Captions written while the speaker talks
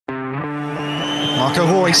Marco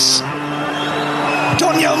Reus.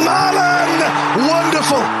 Daniel Malen!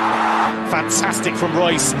 Wonderful! Fantastic from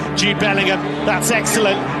Royce. Jude Bellingham, that's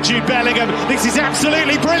excellent. Jude Bellingham, this is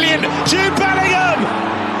absolutely brilliant. Jude Bellingham!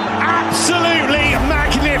 Absolutely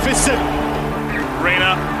magnificent.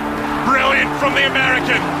 Reina, brilliant from the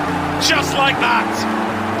American. Just like that.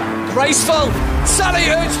 Graceful. Sally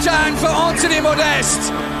Hoods turn for Anthony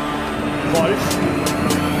Modeste. Close.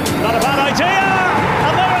 Not a bad idea.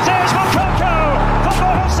 And there it is for Coco. For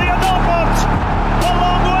Borussia Dortmund. The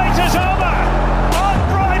long wait is over.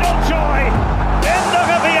 Unbridled joy in the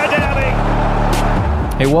Revier Derby.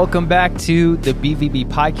 Hey, welcome back to the BVB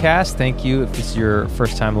podcast. Thank you if this is your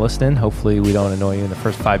first time listening. Hopefully we don't annoy you in the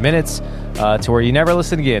first 5 minutes to where you never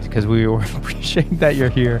listen again, because we appreciate that you're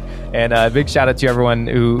here. And a big shout out to everyone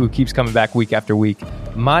who keeps coming back week after week.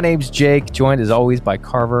 My name's Jake, joined as always by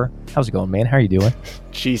Carver. How's it going, man? How are you doing?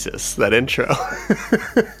 Jesus, that intro.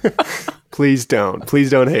 Please don't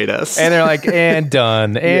hate us. And they're like, and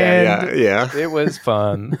done. And yeah. It was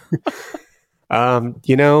fun.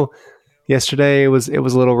 Yesterday it was a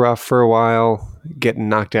little rough for a while, getting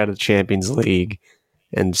knocked out of the Champions League.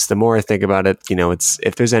 And just the more I think about it, it's,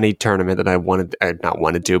 if there's any tournament that I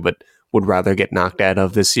but would rather get knocked out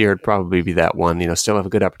of this year, it'd probably be that one. Still have a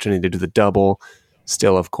good opportunity to do the double.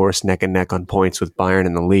 Still, of course, neck and neck on points with Bayern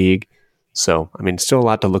in the league. So, still a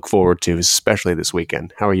lot to look forward to, especially this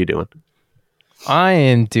weekend. How are you doing? I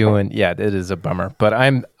am doing, it is a bummer, but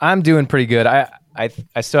I'm doing pretty good. I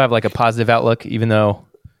still have like a positive outlook, even though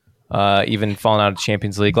even falling out of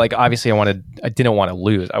Champions League. Like, obviously I didn't want to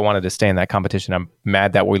lose. I wanted to stay in that competition. I'm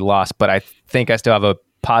mad that we lost, but I think I still have a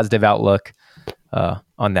positive outlook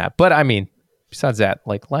on that. But besides that,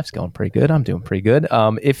 like, life's going pretty good. I'm doing pretty good.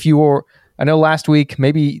 I know last week,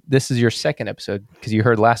 maybe this is your second episode, because you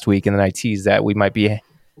heard last week and then I teased that we might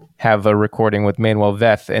have a recording with Manuel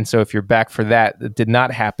Veth. And so if you're back for that, it did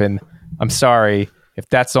not happen. I'm sorry if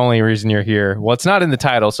that's the only reason you're here. Well, it's not in the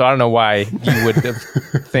title, so I don't know why you would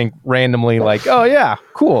think randomly like, oh yeah,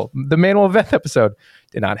 cool, the Manuel Veth episode.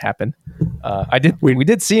 Did not happen. We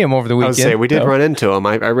did see him over the weekend. I was saying, we did run into him.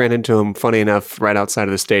 I ran into him, funny enough, right outside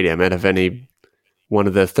of the stadium at one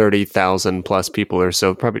of the 30,000 plus people or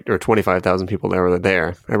so, probably, or 25,000 people that were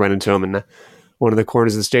there. I ran into him in one of the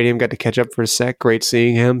corners of the stadium, got to catch up for a sec. Great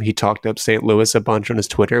seeing him. He talked up St. Louis a bunch on his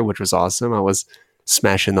Twitter, which was awesome. I was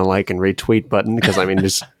smashing the like and retweet button because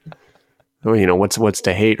what's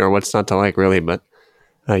to hate or what's not to like, really. But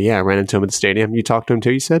I ran into him at the stadium. You talked to him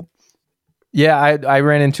too, you said? Yeah, I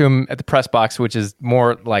ran into him at the press box, which is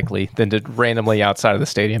more likely than to randomly outside of the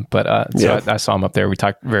stadium. But I saw him up there. We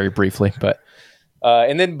talked very briefly, but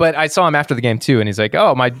I saw him after the game too, and he's like,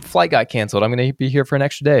 "Oh, my flight got canceled. I'm going to be here for an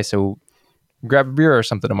extra day, so grab a beer or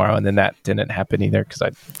something tomorrow." And then that didn't happen either because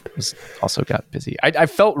I also got busy. I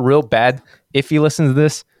felt real bad. If he listens to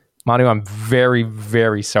this, Manu, I'm very,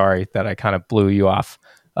 very sorry that I kind of blew you off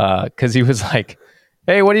because he was like,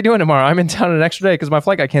 "Hey, what are you doing tomorrow? I'm in town an extra day because my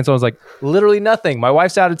flight got canceled." I was like, literally nothing. My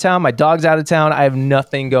wife's out of town. My dog's out of town. I have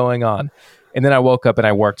nothing going on. And then I woke up and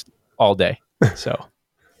I worked all day. So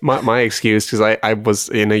my excuse, because I was,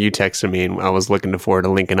 you texted me and I was looking forward to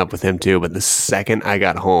linking up with him too. But the second I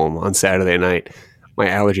got home on Saturday night, my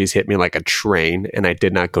allergies hit me like a train and I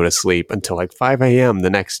did not go to sleep until like 5 a.m. the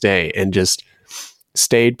next day and just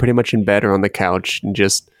stayed pretty much in bed or on the couch and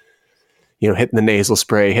just, hitting the nasal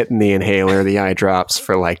spray, hitting the inhaler, the eye drops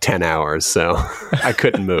for like 10 hours. So I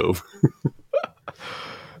couldn't move.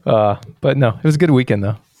 But no, it was a good weekend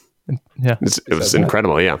though. Yeah, it was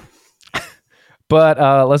incredible. Yeah. But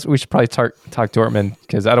we should probably talk Dortmund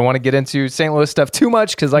because I don't want to get into St. Louis stuff too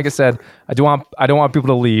much because, like I said, I don't want people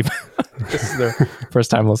to leave. This is their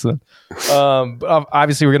first time listening.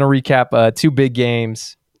 Obviously, we're going to recap two big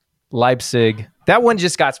games. Leipzig. That one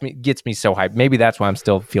just gets me so hyped. Maybe that's why I'm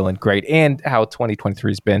still feeling great and how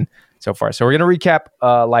 2023 has been so far. So we're going to recap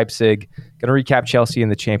Leipzig. Going to recap Chelsea in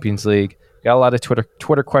the Champions League. Got a lot of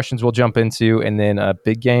Twitter questions we'll jump into, and then a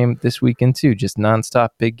big game this weekend too. Just nonstop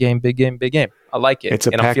big game. I like it. It's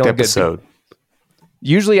a packed episode. Good.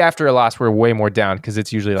 Usually after a loss, we're way more down because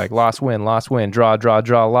it's usually like loss, win, draw,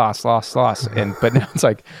 loss. But now it's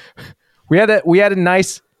like we had a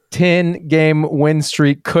nice 10-game win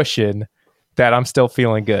streak cushion that I'm still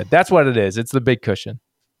feeling good. That's what it is. It's the big cushion.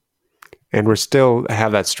 And we're still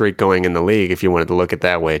have that streak going in the league if you wanted to look at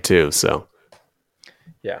that way too. So.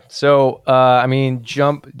 Yeah. So,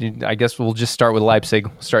 I guess we'll just start with Leipzig.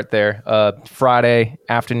 We'll start there. Friday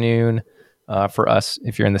afternoon for us,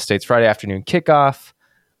 if you're in the States, Friday afternoon kickoff.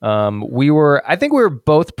 I think we were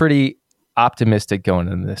both pretty optimistic going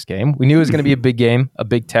into this game. We knew it was going to be a big game, a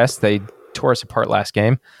big test. They tore us apart last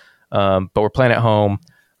game, but we're playing at home.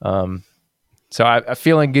 So I'm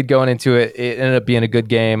feeling good going into it. It ended up being a good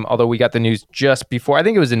game, although we got the news just before. I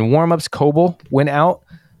think it was in warm-ups. Coble went out,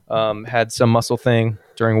 had some muscle thing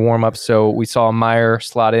during warm-ups. So we saw Meyer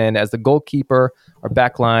slot in as the goalkeeper. Our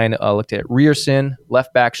back line looked at Rierson,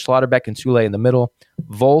 left back, Schlotterbeck and Sule in the middle.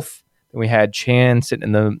 Wolf. Then we had Chan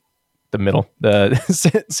sitting in the middle,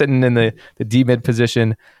 sitting in the D-mid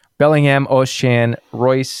position. Bellingham, Oshchan,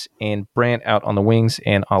 Royce, and Brandt out on the wings,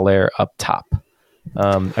 and Allaire up top.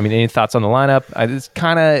 Any thoughts on the lineup? It's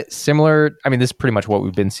kind of similar. This is pretty much what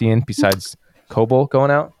we've been seeing besides Coble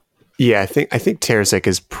going out. Yeah, I think Terzic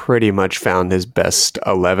has pretty much found his best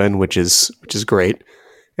 11, which is great.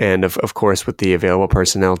 And of course, with the available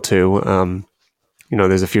personnel too,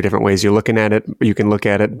 there's a few different ways you can look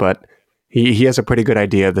at it, but he has a pretty good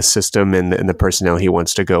idea of the system and the personnel he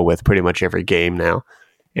wants to go with pretty much every game now.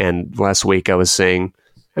 And last week I was saying,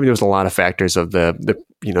 there was a lot of factors of the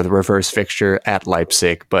reverse fixture at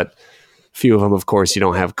Leipzig, but few of them, of course, you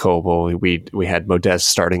don't have Coble. We had Modeste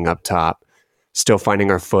starting up top, still finding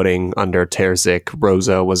our footing under Terzic.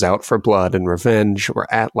 Rosa was out for blood and revenge. We're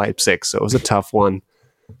at Leipzig, so it was a tough one.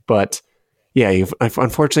 But yeah, you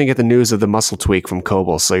unfortunately get the news of the muscle tweak from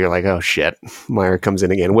Coble, so you're like, oh shit, Meyer comes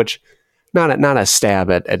in again, which not a stab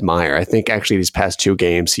at Meyer. I think actually these past 2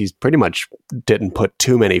 games, he's pretty much didn't put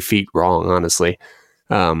too many feet wrong, honestly.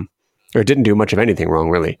 Or didn't do much of anything wrong,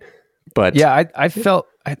 really. But yeah,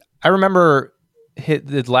 I remember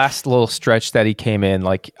the last little stretch that he came in,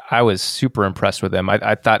 like I was super impressed with him.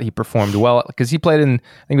 I thought he performed well because he played in,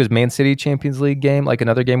 I think it was Man City Champions League game, like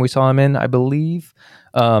another game we saw him in, I believe.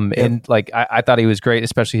 And like I thought he was great,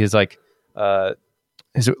 especially his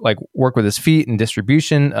work with his feet and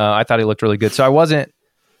distribution. I thought he looked really good. So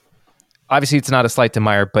obviously it's not a slight to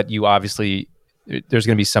Meyer, but there's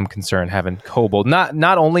going to be some concern having Coble,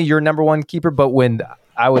 not only your number one keeper, but when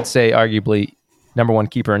I would say arguably number one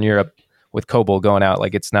keeper in Europe with Coble going out,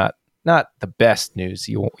 like it's not the best news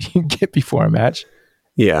you get before a match.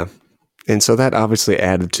 Yeah. And so that obviously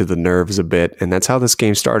added to the nerves a bit. And that's how this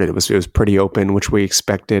game started. It was pretty open, which we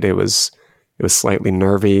expected. It was slightly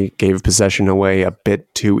nervy, gave possession away a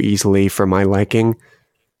bit too easily for my liking.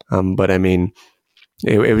 But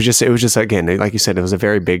it was just again, like you said, it was a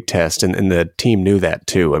very big test, and the team knew that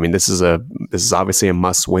too. This is obviously a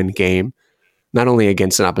must-win game, not only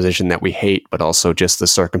against an opposition that we hate, but also just the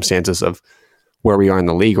circumstances of where we are in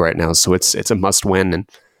the league right now. So it's a must-win, and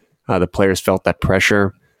the players felt that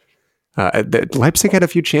pressure. Leipzig had a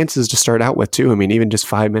few chances to start out with too. Even just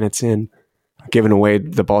 5 minutes in, giving away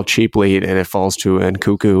the ball cheaply, and it falls to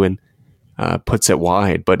Nkuku and puts it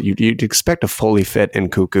wide. But you'd expect a fully fit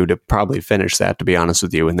Nkuku to probably finish that, to be honest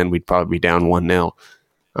with you, and then we'd probably be down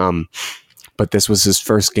 1-0. But this was his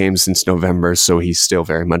first game since November, so he's still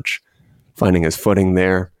very much finding his footing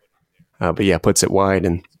there. But yeah, puts it wide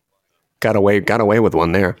and got away with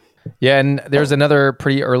one there. Yeah, and there's another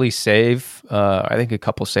pretty early save. I think a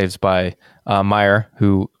couple saves by Meyer,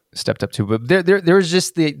 who stepped up too. But there was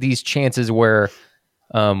just these chances where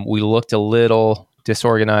we looked a little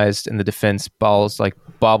disorganized in the defense, balls like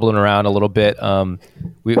bobbling around a little bit.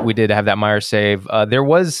 We did have that Meyer save.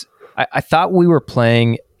 I thought we were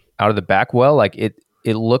playing out of the back well. Like it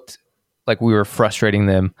looked like we were frustrating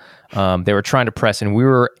them. They were trying to press, and we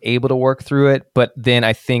were able to work through it. But then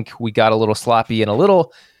I think we got a little sloppy and a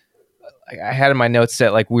little. I had in my notes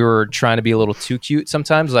that like we were trying to be a little too cute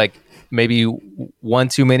sometimes, like maybe one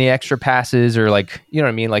too many extra passes, or like, you know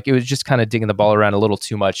what I mean? Like it was just kind of digging the ball around a little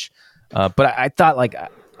too much. But I thought like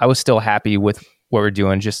I was still happy with what we're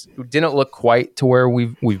doing. Just didn't look quite to where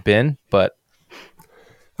we've been, but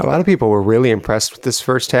a lot of people were really impressed with this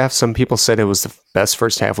first half. Some people said it was the best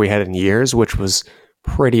first half we had in years, which was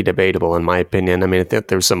pretty debatable in my opinion. I think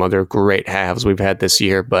there's some other great halves we've had this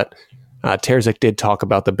year, but Terzic did talk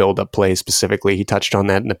about the build-up play specifically. He touched on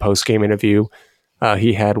that in the post-game interview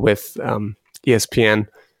he had with ESPN,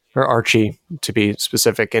 or Archie to be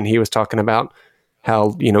specific, and he was talking about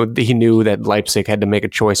how he knew that Leipzig had to make a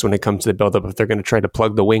choice when it comes to the build-up if they're going to try to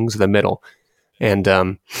plug the wings of the middle. And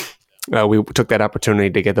we took that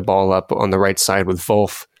opportunity to get the ball up on the right side with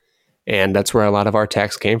Wolf, and that's where a lot of our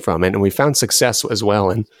attacks came from. And we found success as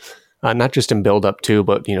well, and not just in build-up too,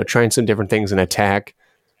 but trying some different things in attack.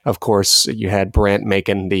 Of course, you had Brandt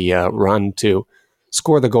making the run to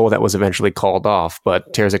score the goal that was eventually called off,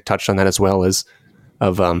 but Terzic touched on that as well as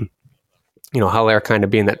of Haller kind of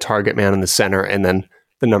being that target man in the center, and then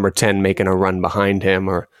the number 10 making a run behind him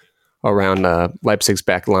or around Leipzig's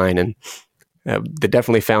back line, and they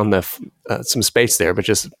definitely found some space there, but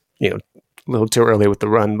just a little too early with the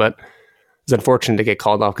run. But it's unfortunate to get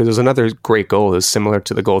called off because there's another great goal that was similar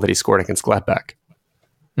to the goal that he scored against Gladbach.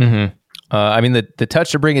 Mm-hmm. I mean, the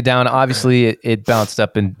touch to bring it down, obviously it bounced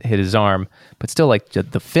up and hit his arm, but still, like,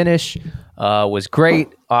 the finish was great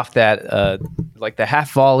off that, like, the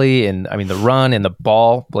half volley, and I mean, the run and the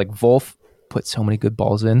ball. Like, Wolf put so many good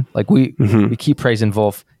balls in. Like, we keep praising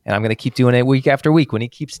Wolf, and I'm going to keep doing it week after week when he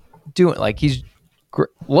keeps doing, like, he's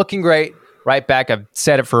looking great right back. I've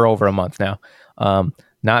said it for over a month now.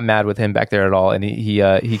 Not mad with him back there at all, and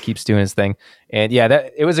he keeps doing his thing. And yeah,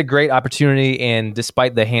 it was a great opportunity. And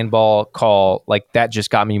despite the handball call, like, that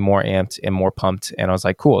just got me more amped and more pumped. And I was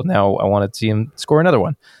like, cool. Now I want to see him score another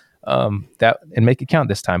one, that and make it count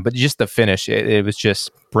this time. But just the finish, it was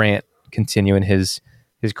just Brandt continuing his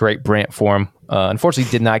great Brandt form.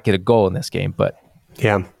 Unfortunately, did not get a goal in this game, but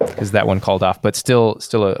yeah, because that one called off. But still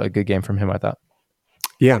a good game from him, I thought.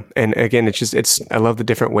 Yeah, and again, I love the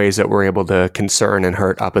different ways that we're able to concern and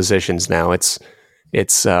hurt oppositions now. It's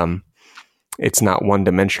not one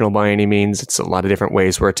dimensional by any means. It's a lot of different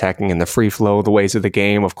ways we're attacking in the free flow, the ways of the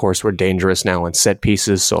game. Of course, we're dangerous now in set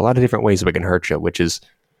pieces, so a lot of different ways we can hurt you, which is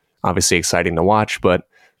obviously exciting to watch, but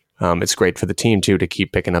it's great for the team too to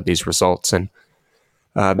keep picking up these results. And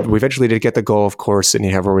we eventually did get the goal, of course, and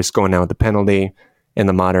you have Royce going down with the penalty. In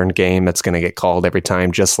the modern game, that's going to get called every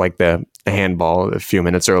time, just like the handball a few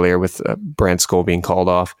minutes earlier with Brandt's goal being called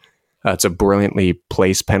off. It's a brilliantly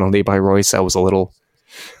placed penalty by Royce. I was a little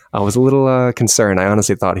concerned. I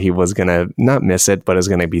honestly thought he was going to not miss it, but is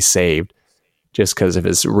going to be saved just because of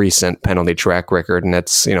his recent penalty track record. And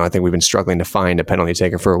that's, I think we've been struggling to find a penalty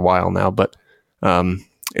taker for a while now, but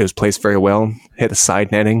it was placed very well, hit the side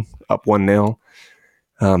netting, up 1-0.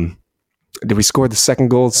 Did we score the second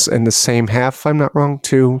goals in the same half? I'm not wrong.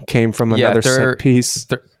 2 came from another set piece.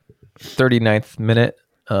 39th minute.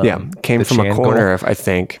 Came from a corner, goal. I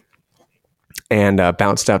think, and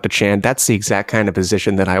bounced out to Chan. That's the exact kind of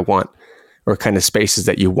position that I want, or kind of spaces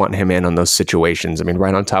that you want him in on those situations. I mean,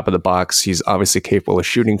 right on top of the box. He's obviously capable of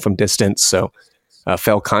shooting from distance, so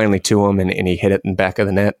fell kindly to him, and he hit it in the back of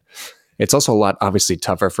the net. It's also a lot, obviously,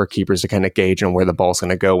 tougher for keepers to kind of gauge on where the ball's going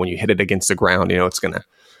to go when you hit it against the ground.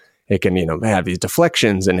 It can, have these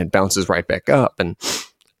deflections and it bounces right back up. And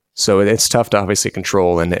so it's tough to obviously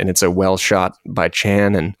control. And it's a well shot by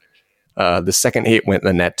Chan. And the second hit went in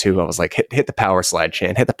the net too. I was like, hit the power slide,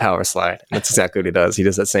 Chan, hit the power slide. And that's exactly what he does. He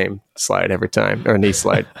does that same slide every time, or knee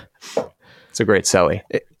slide. It's a great celly.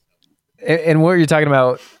 And what you're talking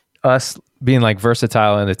about, us being like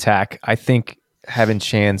versatile in attack, I think having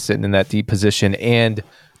Chan sitting in that deep position and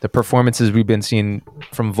the performances we've been seeing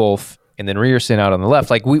from Wolf and then Rierson out on the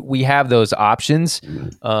left, like we have those options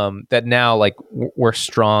that now, like, we're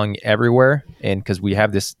strong everywhere, and because we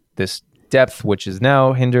have this depth, which is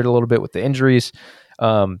now hindered a little bit with the injuries,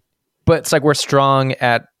 but it's like we're strong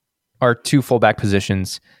at our 2 fullback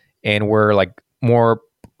positions, and we're like more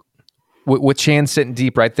with Chan sitting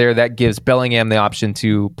deep right there. That gives Bellingham the option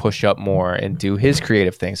to push up more and do his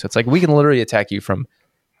creative thing. So it's like we can literally attack you from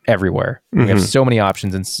everywhere. We have so many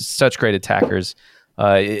options and such great attackers.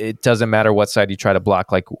 It doesn't matter what side you try to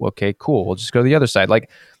block. Like, okay, cool, we'll just go to the other side. Like,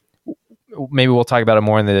 maybe we'll talk about it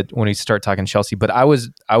more when we start talking Chelsea. But I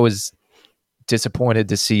was disappointed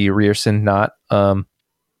to see Rierson not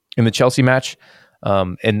in the Chelsea match.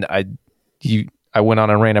 And I went on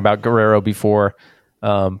a rant about Guerrero before,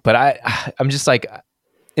 but I'm just like,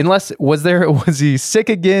 was he sick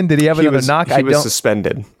again? Did he have another knock? He was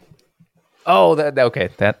suspended. Oh, okay.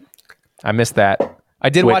 I missed that. I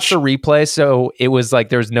did watch the replay, so it was like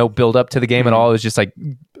there was no build up to the game at all. It was just like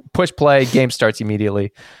push play, game starts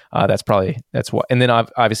immediately. That's what. And then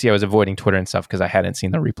obviously I was avoiding Twitter and stuff because I hadn't seen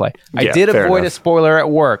the replay. I did avoid a spoiler at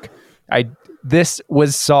work. This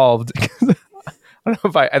was solved. I don't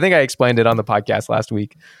know I think I explained it on the podcast last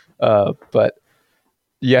week, but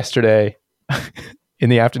yesterday in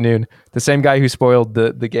the afternoon, the same guy who spoiled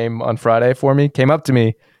the game on Friday for me came up to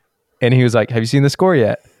me and he was like, "Have you seen the score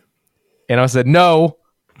yet?" And I said, "No,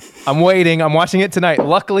 I'm waiting. I'm watching it tonight."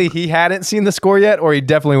 Luckily, he hadn't seen the score yet, or he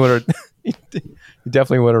definitely would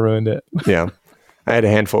have ruined it. Yeah. I had a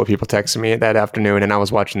handful of people texting me that afternoon, and I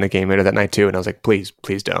was watching the game later that night too, and I was like, please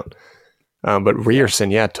don't. But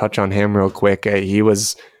Rierson, touch on him real quick. He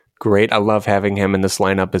was great. I love having him in this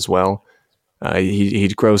lineup as well. He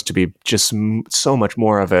grows to be just so much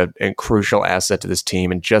more of a crucial asset to this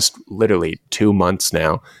team in just literally 2 months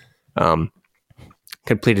now.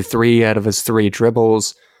 Completed 3 out of his 3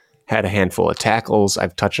 dribbles, had a handful of tackles.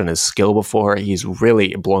 I've touched on his skill before. He's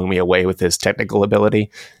really blowing me away with his technical ability,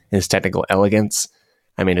 his technical elegance.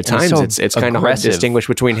 I mean, at times it's kind of hard to distinguish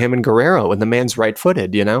between him and Guerrero, and the man's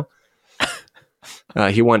right-footed,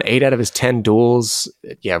 He won 8 out of his 10 duels.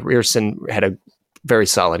 Yeah, Rierson had a very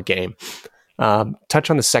solid game. Touch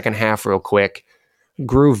on the second half real quick.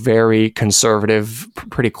 grew very conservative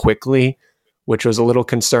pretty quickly, which was a little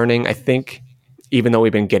concerning. I think even though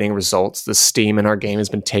we've been getting results, the steam in our game has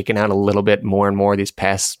been taken out a little bit more and more these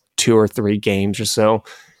past 2 or 3 games or so.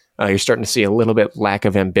 You're starting to see a little bit lack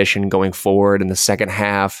of ambition going forward in the second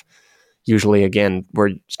half. Usually, again,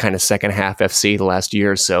 we're kind of second half FC the last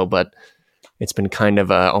year or so, but it's been kind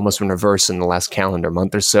of almost in reverse in the last calendar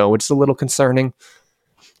month or so, which is a little concerning.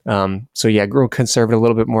 So yeah, grew conservative a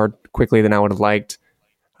little bit more quickly than I would have liked.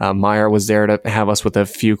 Meyer was there to have us with a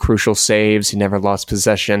few crucial saves. He never lost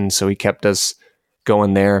possession, so he kept us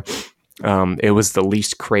going there. It was the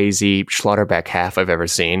least crazy Schlotterbeck half I've ever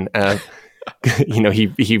seen.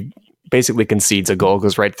 He basically concedes a goal,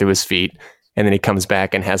 goes right through his feet, and then he comes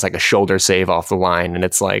back and has like a shoulder save off the line, and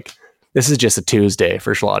it's like, this is just a Tuesday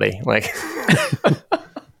for Schlotty. Like,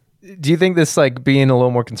 do you think this, like, being a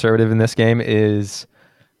little more conservative in this game is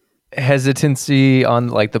hesitancy on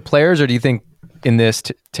like the players, or do you think in this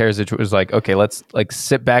Terzic was like, okay, let's like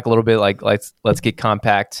sit back a little bit, like let's get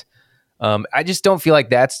compact? I just don't feel like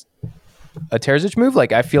that's a Terzic move.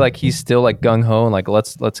 Like, I feel like he's still like gung ho and like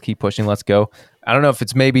let's keep pushing, let's go. I don't know if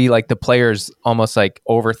it's maybe like the players almost like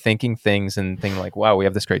overthinking things and thinking like, wow, we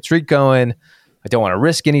have this great streak going. I don't want to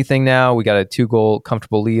risk anything now. We got a 2-goal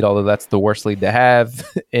comfortable lead, although that's the worst lead to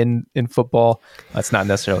have in football. That's not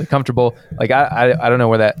necessarily comfortable. Like, I don't know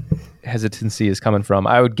where that hesitancy is coming from.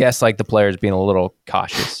 I would guess like the players being a little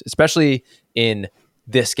cautious, especially in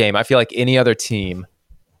this game. I feel like any other team,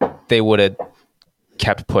 they would have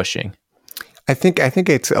kept pushing. I think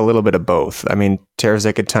it's a little bit of both. I mean,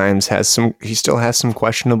 Terzic at times he still has some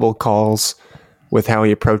questionable calls with how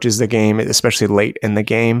he approaches the game, especially late in the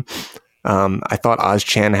game. I thought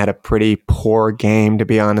Ozcan had a pretty poor game, to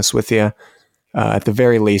be honest with you. At the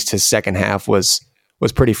very least, his second half was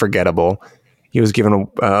pretty forgettable. He was giving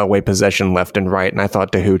away possession left and right, and I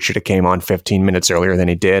thought Dahoud should have came on 15 minutes earlier than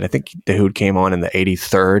he did. I think Dahoud came on in the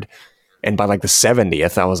 83rd, and by like the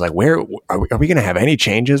 70th, I was like, where are we going to have any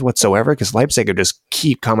changes whatsoever? Because Leipzig would just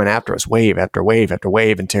keep coming after us, wave after wave after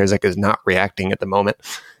wave, and Terzic is not reacting at the moment.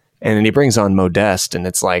 And then he brings on Modeste, and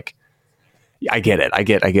it's like, I get it. I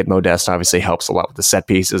get Modeste obviously helps a lot with the set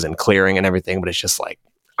pieces and clearing and everything, but it's just like,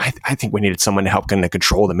 I think we needed someone to help kind of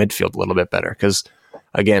control the midfield a little bit better, because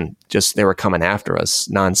again, just they were coming after us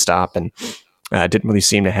nonstop, and didn't really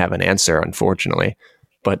seem to have an answer, unfortunately,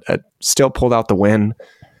 but still pulled out the win.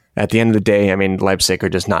 At the end of the day, I mean, Leipzig are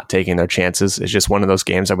just not taking their chances. It's just one of those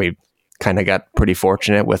games that we kind of got pretty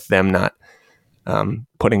fortunate with them not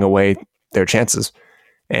putting away their chances.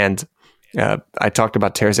 And I talked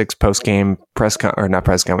about Terzic's post-game not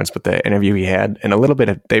press conference, but the interview he had, and a little bit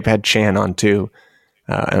of, they've had Chan on too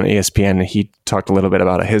on ESPN, and he talked a little bit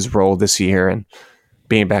about his role this year and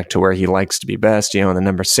being back to where he likes to be best, in the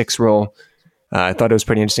number 6 role. I thought it was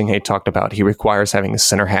pretty interesting. He talked about he requires having the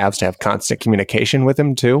center halves to have constant communication with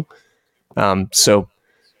him too. So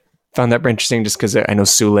found that interesting, just because I know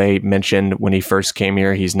Sule mentioned when he first came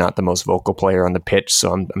here, he's not the most vocal player on the pitch.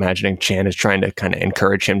 So I'm imagining Chan is trying to kind of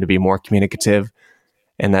encourage him to be more communicative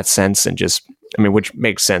in that sense. And just, I mean, which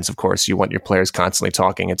makes sense, of course. You want your players constantly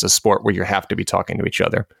talking. It's a sport where you have to be talking to each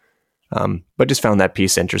other. But just found that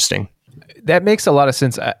piece interesting. That makes a lot of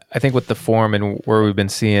sense. I think with the form and where we've been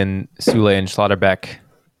seeing Sule and Schlotterbeck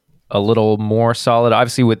a little more solid.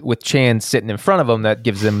 Obviously, with Chan sitting in front of him, that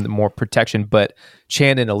gives them more protection. But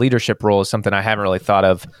Chan in a leadership role is something I haven't really thought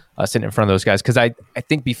of, sitting in front of those guys. Because I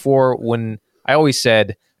think before, when I always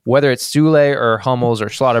said, whether it's Sule or Hummels or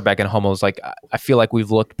Schlotterbeck and Hummels, like I feel like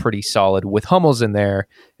we've looked pretty solid with Hummels in there,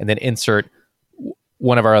 and then insert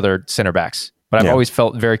one of our other center backs. But I've always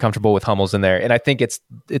felt very comfortable with Hummels in there. And I think it's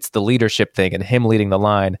the leadership thing and him leading the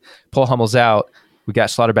line. Pull Hummels out, we got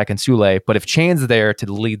Schlotterbeck and Sule. But if Chan's there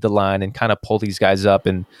to lead the line and kind of pull these guys up,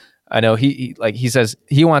 and I know he says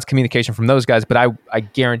he wants communication from those guys, but I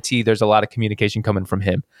guarantee there's a lot of communication coming from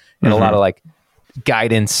him and a lot of like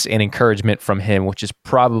guidance and encouragement from him, which is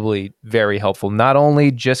probably very helpful. Not only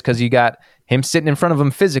just because you got him sitting in front of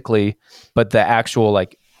him physically, but the actual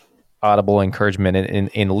like audible encouragement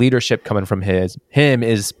and leadership coming from him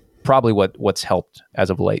is probably what's helped as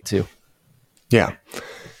of late too. Yeah.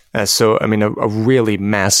 So, I mean, a really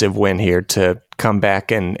massive win here to come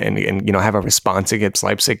back and have a response against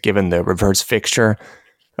Leipzig, given the reverse fixture.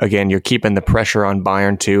 Again, you're keeping the pressure on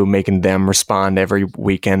Bayern too, making them respond every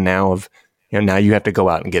weekend now now you have to go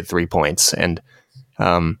out and get 3 points. And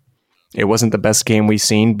it wasn't the best game we've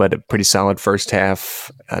seen, but a pretty solid first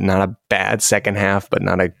half. Not a bad second half, but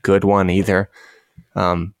not a good one either.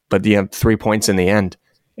 But 3 points in the end.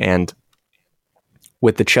 And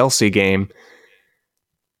with the Chelsea game,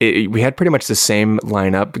 we had pretty much the same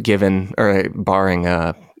lineup barring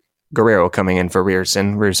Guerrero coming in for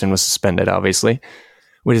Rierson. Rierson was suspended, obviously,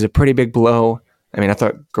 which is a pretty big blow. I mean, I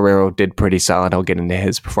thought Guerrero did pretty solid. I'll get into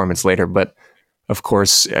his performance later, but of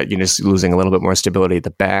course, you're just losing a little bit more stability at the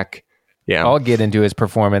back. Yeah, I'll get into his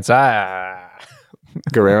performance. Guerrero.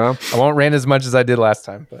 I won't rant as much as I did last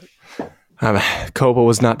time, but Koba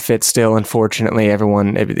was not fit still, unfortunately.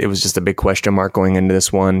 It was just a big question mark going into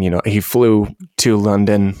this one. He flew to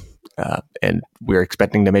London, and we were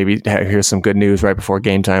expecting to maybe hear some good news right before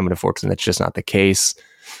game time, but unfortunately, that's just not the case.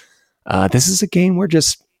 This is a game where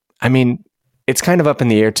it's kind of up in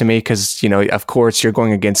the air to me because, of course, you're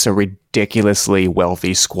going against a ridiculously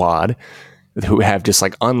wealthy squad who have just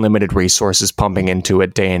like unlimited resources pumping into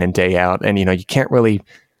it day in and day out. And, you can't really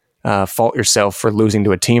fault yourself for losing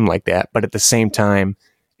to a team like that. But at the same time,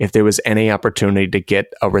 if there was any opportunity to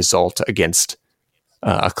get a result against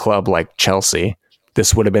a club like Chelsea,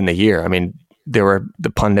 this would have been the year. I mean, there were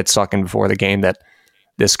the pundits talking before the game that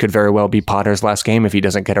this could very well be Potter's last game. If he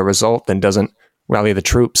doesn't get a result, then doesn't rally the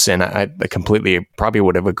troops. And I completely probably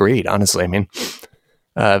would have agreed, honestly. I mean,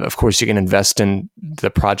 of course, you can invest in the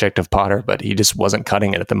project of Potter, but he just wasn't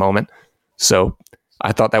cutting it at the moment. So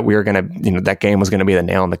I thought that we were going to, that game was going to be the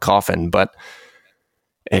nail in the coffin, but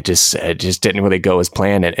it just didn't really go as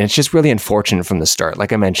planned. And it's just really unfortunate from the start.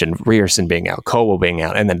 Like I mentioned, Rierson being out, Cole being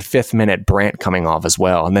out, and then 5th minute Brandt coming off as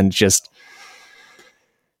well. And then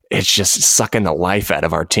it's just sucking the life out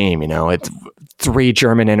of our team. It's 3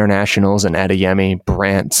 German internationals and Adeyemi,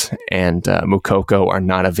 Brandt, and Mukoko are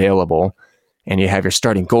not available. And you have your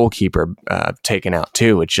starting goalkeeper taken out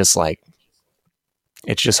too. It's just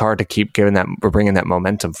hard to keep bringing that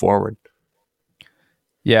momentum forward.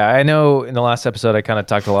 yeah, I know in the last episode I kind of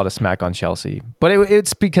talked a lot of smack on Chelsea, but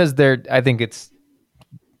it's because I think it's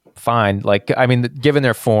fine. Like, I mean, given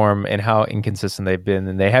their form and how inconsistent they've been,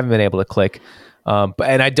 and they haven't been able to click. And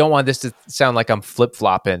I don't want this to sound like I'm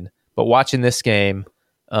flip-flopping, but watching this game,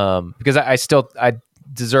 because I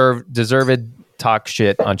deserved talk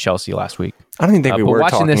shit on Chelsea last week. I don't think we were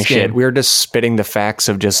talking shit. We were just spitting the facts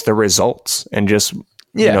of just the results and just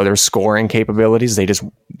their scoring capabilities.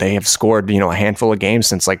 They have scored a handful of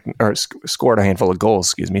games scored a handful of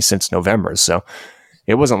goals, since November. So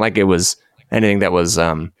it wasn't like it was anything that was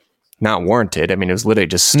not warranted. I mean, it was literally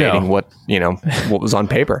just stating what was on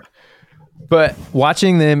paper. But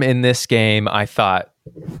watching them in this game, I thought,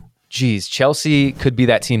 geez, Chelsea could be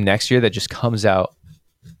that team next year that just comes out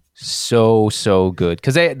so good,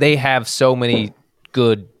 because they have so many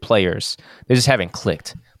good players. They just haven't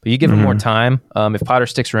clicked. But you give them more time. If Potter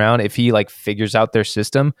sticks around, if he figures out their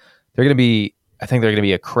system, I think they're going to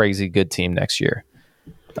be a crazy good team next year.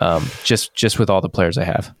 Just with all the players they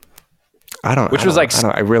have. I don't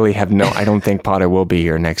think Potter will be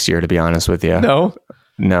here next year, to be honest with you.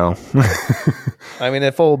 No. I mean,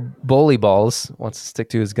 if old Bully Balls wants to stick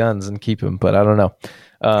to his guns and keep him, but I don't know.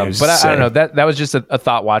 But I don't know. That was just a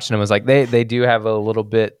thought watching them. Was like they do have a little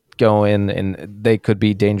bit going, and they could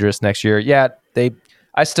be dangerous next year. Yeah,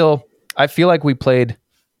 I feel like we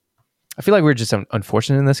were just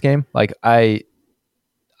unfortunate in this game. Like I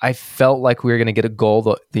felt like we were going to get a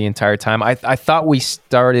goal the entire time. I thought we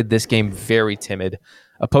started this game very timid,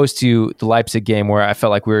 opposed to the Leipzig game where I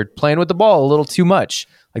felt like we were playing with the ball a little too much.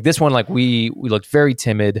 Like this one, we looked very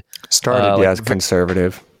timid. Started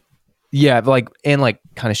conservative. Yeah, kind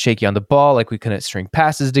of shaky on the ball. Like we couldn't string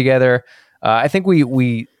passes together. I think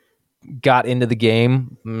we got into the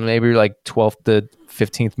game maybe 12th to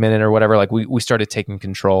 15th minute or whatever. Like we started taking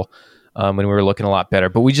control when we were looking a lot better.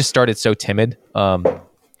 But we just started so timid.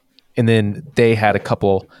 And then they had a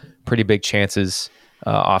couple pretty big chances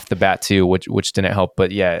off the bat too, which didn't help.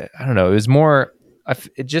 But yeah, I don't know. It was more.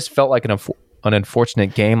 It just felt like an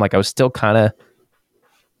unfortunate game. Like I was still kind of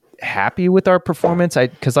happy with our performance.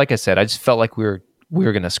 Because like I said, I just felt like we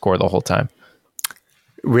were going to score the whole time.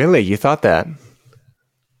 Really, you thought that?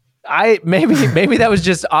 Maybe that was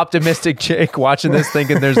just optimistic Jake watching this,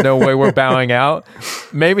 thinking there's no way we're bowing out.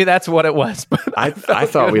 Maybe that's what it was. But I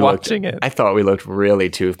thought we looked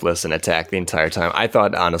really toothless in attack the entire time. I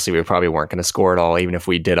thought honestly we probably weren't going to score at all, even if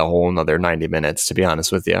we did a whole another 90 minutes. To be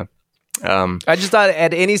honest with you, I just thought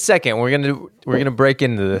at any second we're gonna break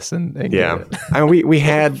into this and yeah. Get it. I mean, we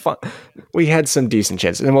had some decent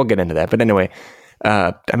chances, and we'll get into that. But anyway.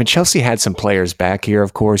 Chelsea had some players back here,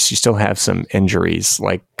 of course. You still have some injuries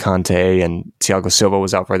like Conte and Thiago Silva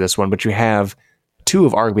was out for this one, but you have 2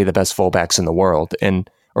 of arguably the best fullbacks in the world,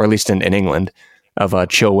 or at least in England, of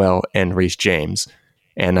Chilwell and Reece James.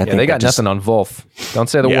 And I think they got nothing on Wolf. Don't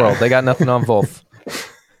say the world. They got nothing on Wolf.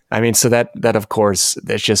 I mean, so that of course,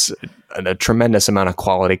 there's just a tremendous amount of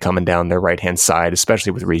quality coming down their right-hand side,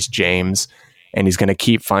 especially with Reece James, and he's going to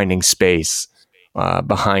keep finding space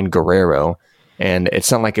behind Guerrero. And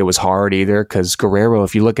it's not like it was hard either, because Guerrero,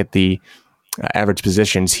 if you look at the average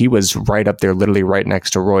positions, he was right up there, literally right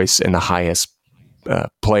next to Royce in the highest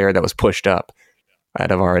player that was pushed up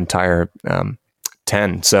out of our entire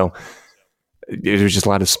 10. So there was just a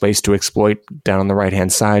lot of space to exploit down on the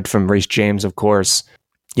right-hand side from Reece James, of course.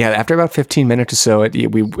 Yeah, after about 15 minutes or so,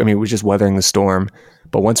 we were just weathering the storm.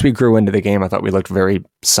 But once we grew into the game, I thought we looked very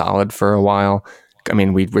solid for a while. I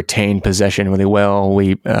mean, we retained possession really well.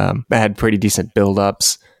 We had pretty decent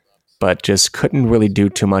build-ups, but just couldn't really do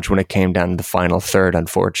too much when it came down to the final third,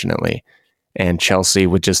 unfortunately. And Chelsea,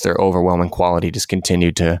 with just their overwhelming quality, just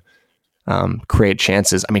continued to create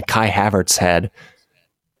chances. I mean, Kai Havertz had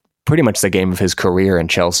pretty much the game of his career in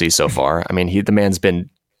Chelsea so far. I mean, the man's been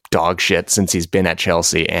dog shit since he's been at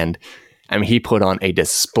Chelsea, and I mean, he put on a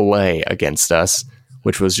display against us,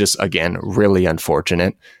 which was just, again, really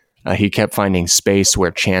unfortunate. He kept finding space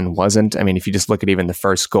where Chan wasn't. I mean, if you just look at even the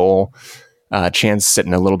first goal, Chan's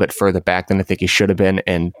sitting a little bit further back than I think he should have been,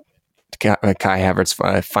 and Kai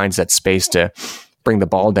Havertz finds that space to bring the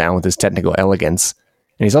ball down with his technical elegance.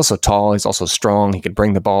 And he's also tall, he's also strong, he could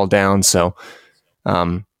bring the ball down. So,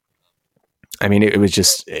 I mean, it was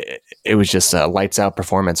just a lights out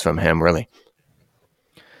performance from him, really.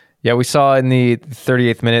 Yeah, we saw in the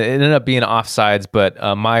 38th minute, it ended up being offsides, but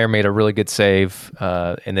Meyer made a really good save,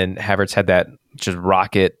 and then Havertz had that just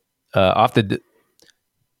rocket off the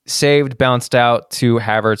saved, bounced out to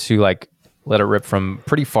Havertz, who like let it rip from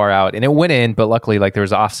pretty far out, and it went in, but luckily like there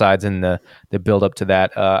was offsides in the build up to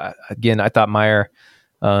that. Again, I thought Meyer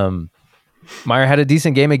had a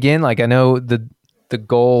decent game again. Like, I know the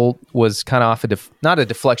goal was kind of off not a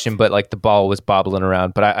deflection, but like the ball was bobbling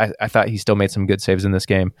around. But I thought he still made some good saves in this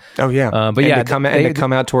game. Oh yeah, but and to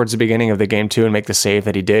come out towards the beginning of the game too and make the save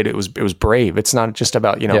that he did, it was brave. It's not just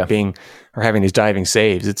about being or having these diving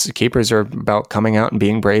saves. It's keepers are about coming out and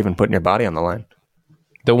being brave and putting your body on the line.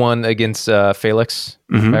 The one against Felix,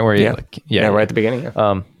 mm-hmm. right, where right at the beginning.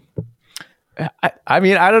 Yeah. I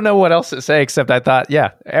mean, I don't know what else to say except I thought,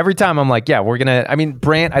 every time I'm like, we're going to, I mean,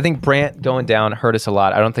 I think Brandt going down hurt us a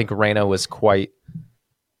lot. I don't think Reina was quite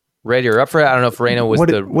ready or up for it. I don't know if Reina was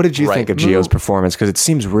what did you think of Gio's performance? Because it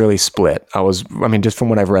seems really split. Just from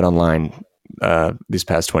what I've read online these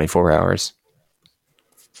past 24 hours.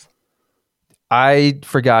 I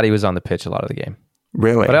forgot he was on the pitch a lot of the game.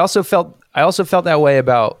 Really? But I also felt that way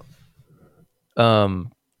about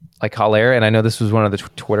like Haller, and I know this was one of the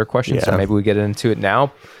Twitter questions, so maybe we get into it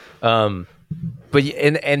now. But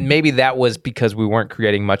maybe that was because we weren't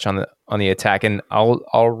creating much on the attack, and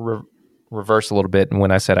I'll reverse a little bit. And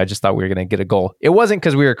when I said I just thought we were going to get a goal, it wasn't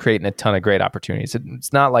because we were creating a ton of great opportunities.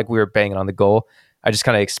 It's not like we were banging on the goal. I just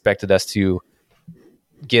kind of expected us to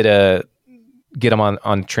get them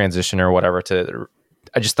on transition or whatever.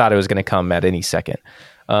 I just thought it was going to come at any second.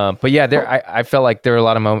 But yeah, I felt like there were a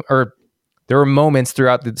lot of moments, or there were moments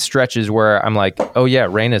throughout the stretches where I'm like, oh yeah,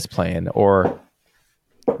 Reina's playing, or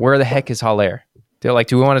where the heck is Haller? Do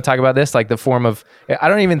we want to talk about this? Like the form of, I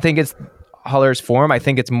don't even think it's Haller's form. I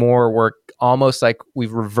think it's more work, almost like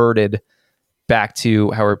we've reverted back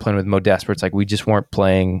to how we were playing with Modeste, where it's like we just weren't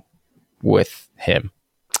playing with him.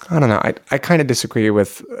 I don't know. I kind of disagree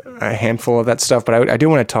with a handful of that stuff, but I do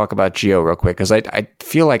want to talk about Gio real quick, because I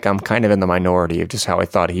feel like I'm kind of in the minority of just how I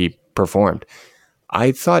thought he performed.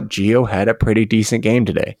 I thought Gio had a pretty decent game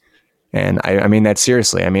today. And I mean that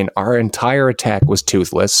seriously. I mean, our entire attack was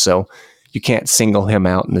toothless, so you can't single him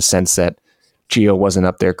out in the sense that Gio wasn't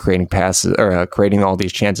up there creating passes or creating all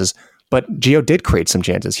these chances. But Gio did create some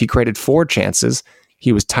chances. He created 4 chances.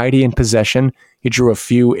 He was tidy in possession. He drew a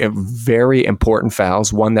few very important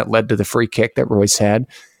fouls, one that led to the free kick that Royce had,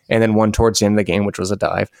 and then one towards the end of the game, which was a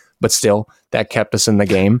dive. But still, that kept us in the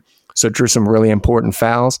game. So drew some really important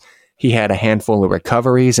fouls. He had a handful of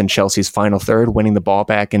recoveries in Chelsea's final third, winning the ball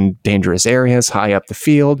back in dangerous areas, high up the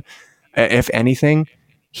field. If anything,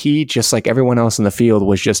 he, just like everyone else in the field,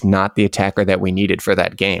 was just not the attacker that we needed for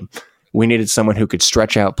that game. We needed someone who could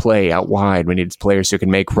stretch out play out wide. We needed players who could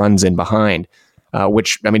make runs in behind,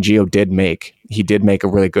 which, I mean, Gio did make. He did make a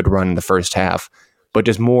really good run in the first half, but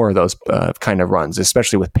just more of those kind of runs,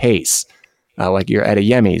 especially with pace. Like you're at a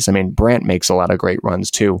Yemi's. I mean, Brandt makes a lot of great runs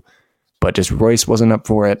too. But just Royce wasn't up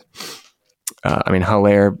for it. I mean,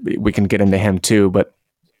 Haller, we can get into him too, but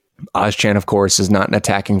Ozcan, of course, is not an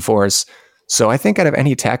attacking force. So I think out of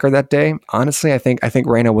any attacker that day, honestly, I think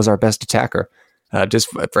Reina was our best attacker, just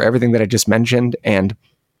for everything that I just mentioned. And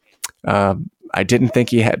I didn't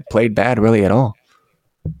think he had played bad really at all.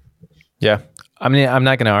 Yeah. I mean, I'm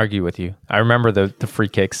not going to argue with you. I remember the free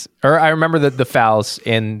kicks, or I remember the fouls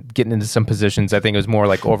and getting into some positions. I think it was more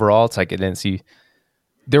like overall, it's like I didn't see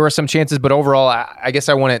there were some chances, but overall, I guess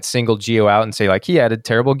I want to single Gio out and say like he had a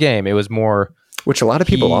terrible game. It was more, which a lot of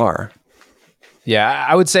people are. Yeah,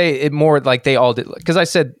 I would say it more like they all did, because I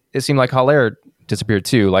said it seemed like Haller disappeared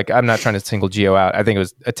too. Like I'm not trying to single Gio out. I think it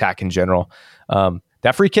was attack in general.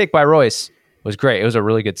 That free kick by Royce was great. It was a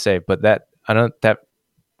really good save, but that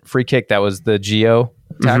free kick that was the Gio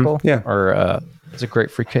tackle, it's a great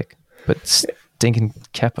free kick. But stinking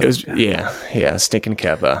Kepa. It was stinking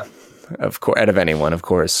Kepa, of course, out of anyone, of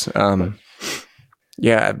course.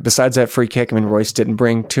 Besides that free kick, I mean, Royce didn't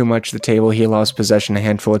bring too much to the table. He lost possession a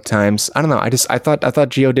handful of times. I don't know. I thought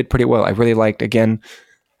Gio did pretty well. I really liked, again,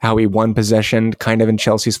 how he won possession kind of in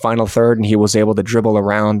Chelsea's final third, and he was able to dribble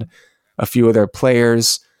around a few of their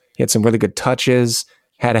players. He had some really good touches,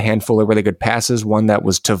 had a handful of really good passes. One that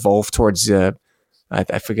was to Wolf towards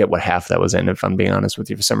I forget what half that was in, if I'm being honest with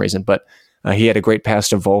you for some reason, but he had a great pass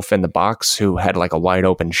to Wolf in the box, who had like a wide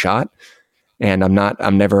open shot. And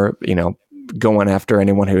I'm never, going after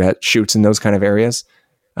anyone who shoots in those kind of areas.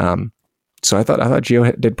 So I thought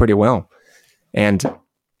Gio did pretty well. And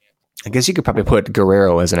I guess you could probably put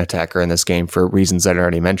Guerrero as an attacker in this game for reasons that I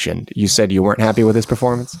already mentioned. You said you weren't happy with his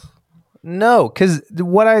performance? No, because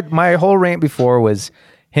my whole rant before was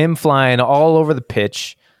him flying all over the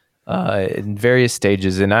pitch in various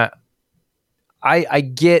stages, and I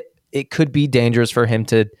get it could be dangerous for him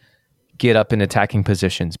to get up in attacking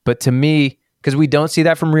positions, but to me, because we don't see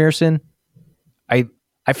that from Rierson,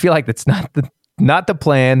 I feel like that's not the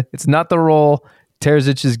plan. It's not the role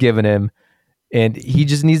Terzic has given him, and he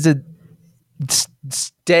just needs to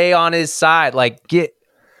stay on his side. Like quit.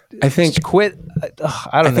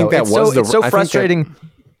 I don't know. It's so frustrating.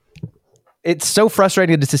 It's so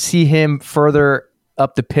frustrating to see him further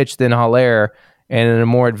up the pitch than Haller and in a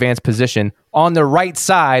more advanced position on the right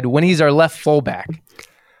side when he's our left fullback.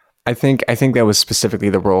 I think that was specifically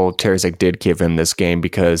the role Terzic did give him this game,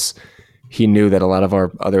 because he knew that a lot of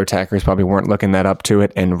our other attackers probably weren't looking that up to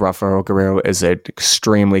it. And Rafael Guerrero is an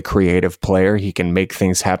extremely creative player. He can make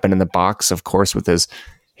things happen in the box, of course, with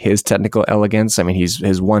his technical elegance. I mean,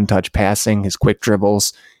 his one-touch passing, his quick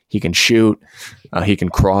dribbles, he can shoot, he can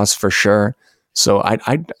cross for sure. So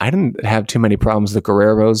I didn't have too many problems with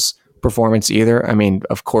Guerrero's performance either. I mean,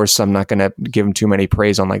 of course, I'm not going to give him too many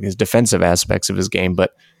praise on like his defensive aspects of his game,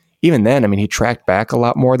 but even then, I mean, he tracked back a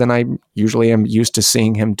lot more than I usually am used to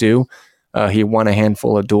seeing him do. He won a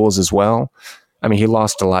handful of duels as well. I mean, he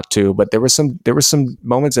lost a lot too, but there were some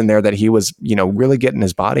moments in there that he was, really getting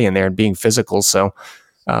his body in there and being physical. So,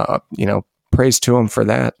 praise to him for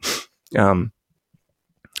that.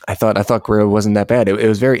 I thought Guerrero wasn't that bad. It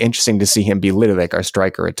was very interesting to see him be literally like our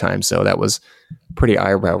striker at times. So that was pretty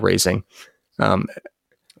eyebrow raising.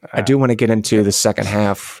 I do want to get into the second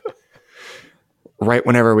half. Right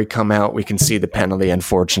whenever we come out, we can see the penalty,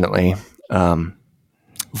 unfortunately.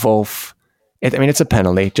 Wolf, it's a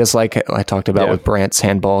penalty, just like I talked about with Brandt's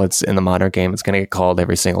handball. It's in the modern game, it's going to get called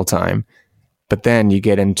every single time. But then you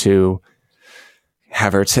get into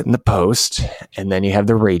Havertz hitting the post, and then you have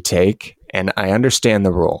the retake. And I understand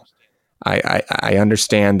the rule. I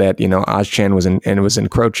understand that, Ozcan was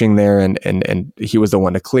encroaching there, and he was the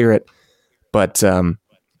one to clear it. But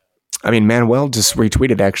Manuel just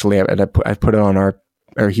retweeted, actually, and I put it on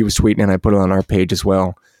he was tweeting and I put it on our page as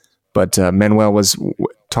well. But Manuel was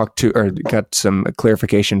got some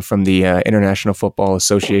clarification from the International Football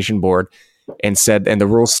Association Board, and said, and the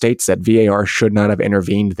rule states that VAR should not have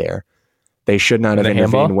intervened there. They should not have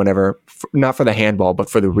intervened whenever, not for the handball, but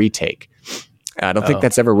for the retake. I don't think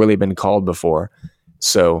that's ever really been called before.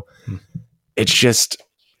 So it's just,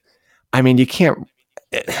 you can't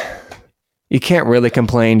really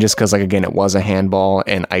complain just because, like, again, it was a handball,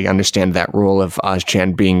 and I understand that rule of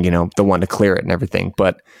Ozcan being, the one to clear it and everything,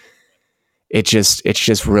 but it's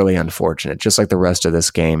just really unfortunate, just like the rest of this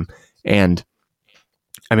game. And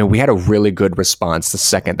we had a really good response the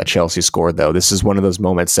second that Chelsea scored, though. This is one of those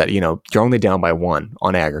moments that, you're only down by one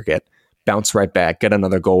on aggregate, bounce right back, get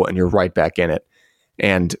another goal, and you're right back in it.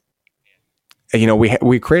 And,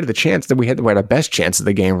 we created the chance that we had our best chance of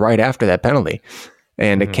the game right after that penalty.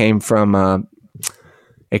 And it came from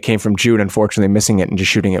Jude, unfortunately, missing it and just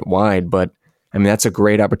shooting it wide. But, that's a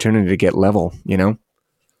great opportunity to get level,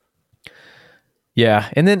 Yeah.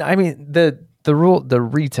 And then, the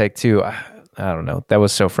retake too, I don't know. That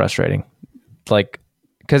was so frustrating. Like,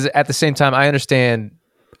 because at the same time, I understand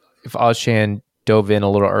if Ozcan dove in a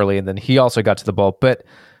little early and then he also got to the ball. But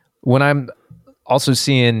when I'm also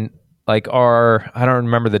seeing like I don't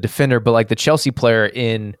remember the defender, but like the Chelsea player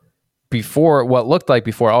before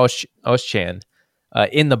Ozcan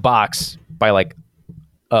in the box by like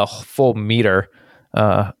a full meter,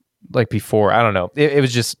 like before. I don't know. It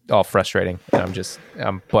was just all frustrating. And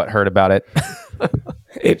I'm butthurt about it.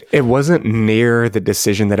 It wasn't near the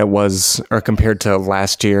decision that it was, or compared to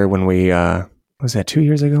last year when we was that 2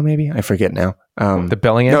 years ago? Maybe I forget now. The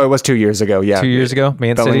Bellingham? No, it was 2 years ago. Yeah, 2 years ago,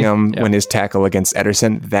 Man City. Bellingham when his tackle against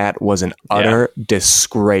Ederson, that was an utter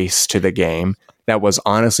disgrace to the game. That was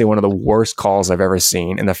honestly one of the worst calls I've ever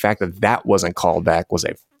seen, and the fact that that wasn't called back was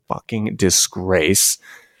a fucking disgrace.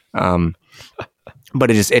 But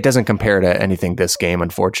it doesn't compare to anything this game,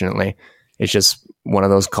 unfortunately. It's just one of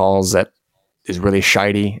those calls that is really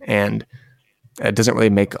shitey, and it doesn't really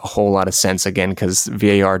make a whole lot of sense, again, because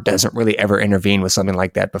VAR doesn't really ever intervene with something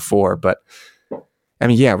like that before. But I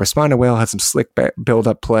mean, yeah, responded well, had some slick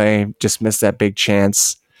build-up play, just missed that big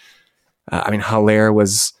chance. Haller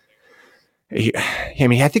was...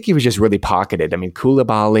 I think he was just really pocketed. I mean,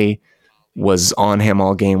 Koulibaly was on him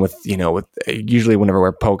all game with usually whenever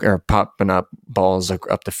we're popping up balls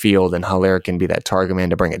up the field, and Haller can be that target man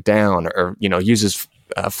to bring it down, or uses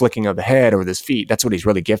flicking of the head or with his feet. That's what he's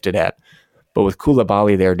really gifted at. But with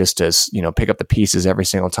Koulibaly there, just to pick up the pieces every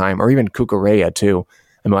single time, or even Cucurella too.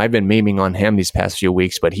 I mean, I've been memeing on him these past few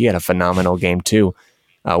weeks, but he had a phenomenal game too,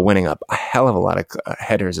 winning up a hell of a lot of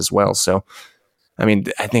headers as well. So, I mean,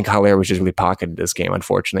 I think Haller was just really pocketed this game,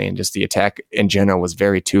 unfortunately, and just the attack in general was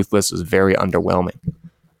very toothless, was very underwhelming.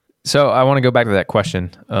 So I want to go back to that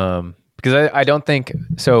question because I don't think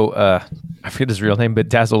so. I forget his real name, but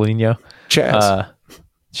Dazzolino.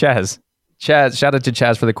 Chaz. Shout out to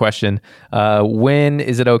Chaz for the question. When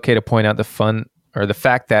is it okay to point out the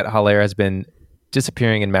fact that Haller has been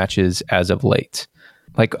disappearing in matches as of late?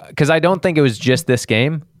 Like, because I don't think it was just this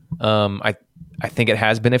game. I think it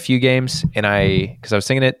has been a few games, and because I was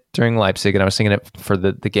singing it during Leipzig, and I was singing it for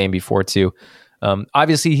the game before too.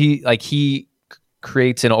 Obviously, he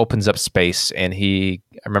creates and opens up space, and I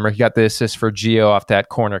remember he got the assist for Gio off that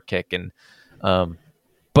corner kick, and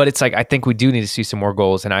but it's like I think we do need to see some more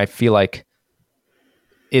goals, and I feel like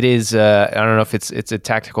it is. I don't know if it's a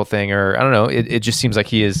tactical thing, or I don't know. It just seems like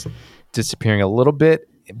he is disappearing a little bit,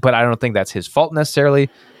 but I don't think that's his fault necessarily.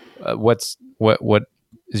 What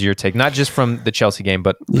is your take? Not just from the Chelsea game,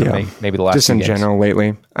 but maybe the last just in games. General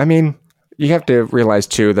lately. I mean, you have to realize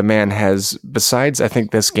too, the man has, besides I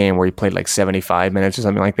think this game where he played like 75 minutes or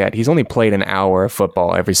something like that, he's only played an hour of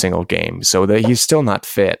football every single game, so that he's still not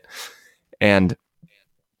fit, and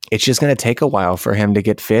it's just going to take a while for him to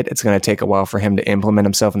get fit. It's going to take a while for him to implement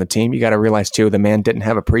himself in the team. You got to realize too, the man didn't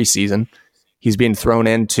have a preseason. He's being thrown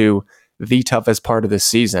into the toughest part of the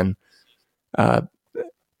season.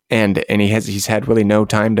 And he's had really no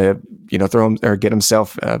time to throw him or get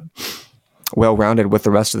himself well rounded with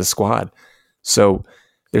the rest of the squad. So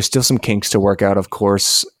there's still some kinks to work out, of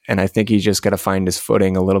course, and I think he's just got to find his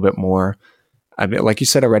footing a little bit more. I mean, like you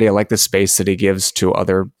said already, I like the space that he gives to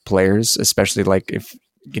other players, especially like if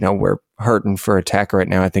we're hurting for attack right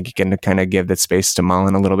now. I think he can kind of give that space to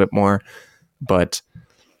Malen a little bit more, but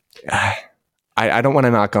I don't want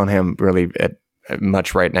to knock on him really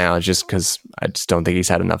much right now, just because I just don't think he's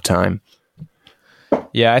had enough time.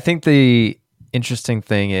 Yeah, I think the interesting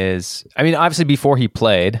thing is, I mean, obviously before he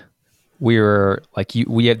played, we were like,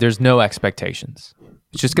 there's no expectations.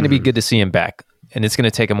 It's just going to be good to see him back, and it's going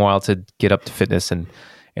to take him a while to get up to fitness and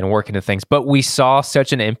work into things. But we saw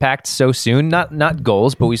such an impact so soon, not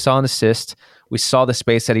goals, but we saw an assist. We saw the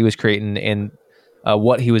space that he was creating and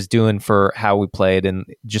what he was doing for how we played, and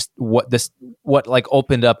just what like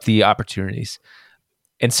opened up the opportunities.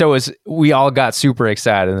 And so we all got super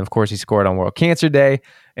excited, and of course he scored on World Cancer Day,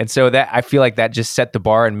 and so that I feel like that just set the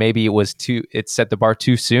bar, and maybe it set the bar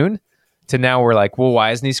too soon. To now we're like, well,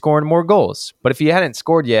 why isn't he scoring more goals? But if he hadn't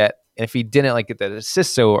scored yet, and if he didn't like get that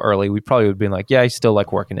assist so early, we probably would have been like, yeah, he's still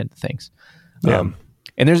like working into things. Yeah.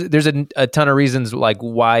 And there's a ton of reasons like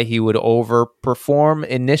why he would overperform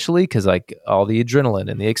initially, because like all the adrenaline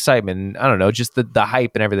and the excitement, and I don't know, just the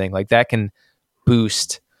hype and everything like that can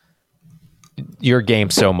boost your game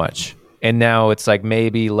so much. And now it's like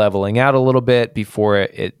maybe leveling out a little bit before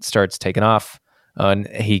it starts taking off, and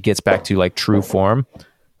he gets back to like true form.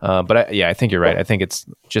 But I think you're right. I think it's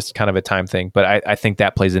just kind of a time thing. But I think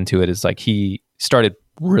that plays into it, is like he started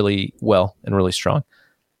really well and really strong.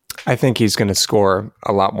 I think he's going to score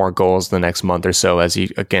a lot more goals the next month or so as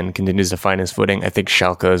he, again, continues to find his footing. I think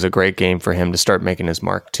Schalke is a great game for him to start making his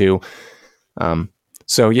mark too.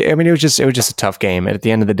 So yeah, I mean, it was just a tough game. And at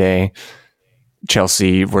the end of the day,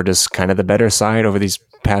 Chelsea were just kind of the better side over these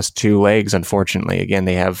past two legs. Unfortunately, again,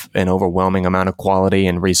 they have an overwhelming amount of quality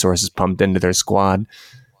and resources pumped into their squad.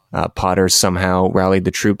 Potter somehow rallied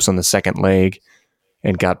the troops on the second leg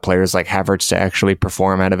and got players like Havertz to actually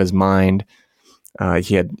perform out of his mind.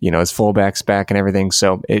 He had, his fullbacks back and everything.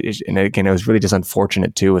 So, and again, it was really just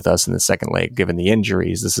unfortunate too with us in the second leg, given the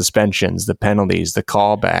injuries, the suspensions, the penalties, the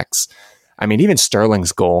callbacks. I mean, even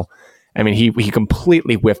Sterling's goal. I mean, he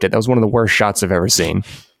completely whiffed it. That was one of the worst shots I've ever seen.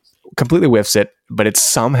 Completely whiffs it, but it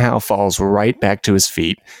somehow falls right back to his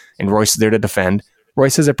feet, and Royce is there to defend.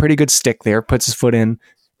 Royce has a pretty good stick there, puts his foot in.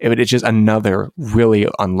 It's just another really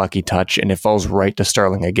unlucky touch, and it falls right to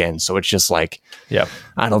Sterling again. So it's just like, yeah,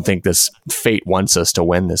 I don't think this fate wants us to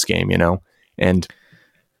win this game, And,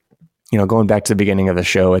 going back to the beginning of the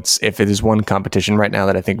show, if it is one competition right now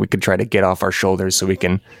that I think we could try to get off our shoulders so we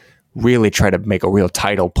can really try to make a real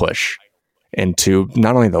title push into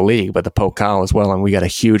not only the league, but the Pokal as well. And we got a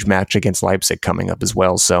huge match against Leipzig coming up as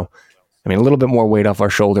well. So, I mean, a little bit more weight off our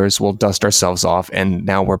shoulders. We'll dust ourselves off. And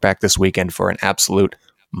now we're back this weekend for an absolute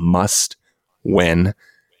must win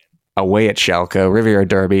away at Schalke, Riviera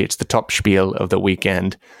Derby. It's the top spiel of the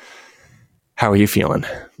weekend. How are you feeling?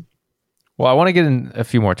 Well, I want to get in a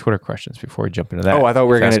few more Twitter questions before we jump into that. Oh, I thought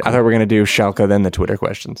we were gonna do Schalke, then the Twitter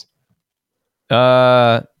questions.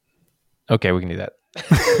 Okay, we can do that.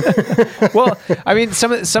 Well, I mean,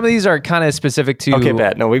 some of these are kind of specific to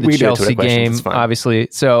we Chelsea do game, obviously.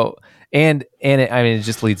 I mean, it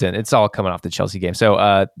just leads in. It's all coming off the Chelsea game.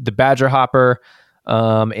 So the Badger Hopper,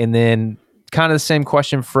 and then kind of the same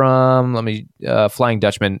question from Flying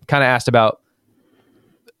Dutchman. Kind of asked about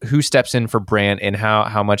who steps in for Brandt and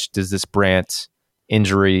how much does this Brandt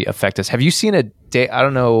injury affect us? Have you seen a day? I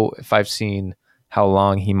don't know if I've seen how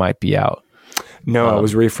long he might be out. No, I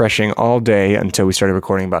was refreshing all day until we started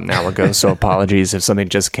recording about an hour ago. So apologies if something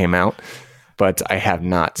just came out, but I have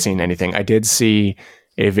not seen anything. I did see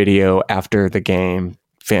a video after the game.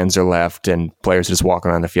 Fans are left and players just walking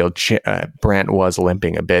around the field. Brandt was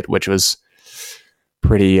limping a bit, which was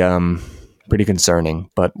pretty concerning.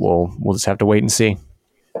 But we'll just have to wait and see.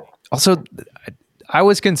 Also, I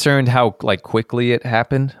was concerned how quickly it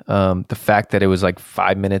happened. The fact that it was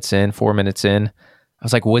 4 minutes in. I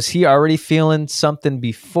was like, was he already feeling something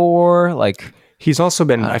before? He's also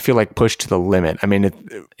been, I feel pushed to the limit. I mean,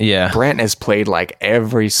 Brandt has played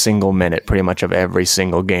every single minute, pretty much of every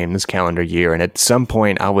single game this calendar year. And at some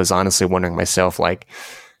point, I was honestly wondering myself,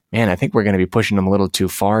 man, I think we're going to be pushing him a little too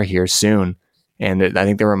far here soon. And I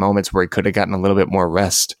think there were moments where he could have gotten a little bit more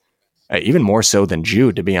rest, even more so than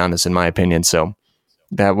Jude, to be honest, in my opinion. So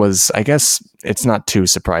that was, I guess, it's not too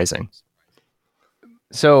surprising.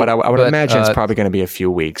 But I would imagine it's probably going to be a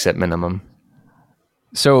few weeks at minimum.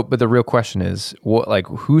 So, but the real question is,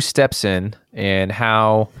 who steps in and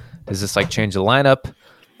how does this change the lineup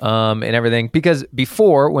and everything? Because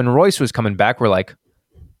before, when Royce was coming back, we're like,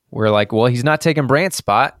 well, he's not taking Brandt's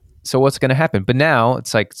spot, so what's going to happen? But now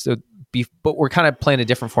it's but we're kind of playing a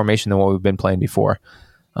different formation than what we've been playing before,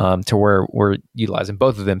 to where we're utilizing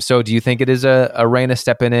both of them. So, do you think it is a Reina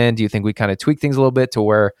stepping in? Do you think we kind of tweak things a little bit to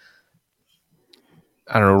where,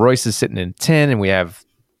 I don't know, Royce is sitting in 10 and we have,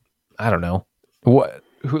 I don't know, who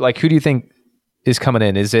do you think is coming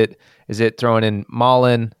in? Is it throwing in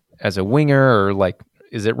Malen as a winger, or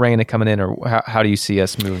is it Reina coming in, or how do you see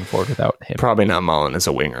us moving forward without him? Probably not Malen as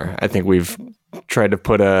a winger. I think we've tried to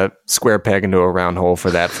put a square peg into a round hole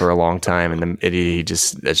for that for a long time, and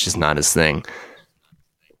that's just not his thing.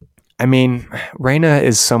 I mean, Reina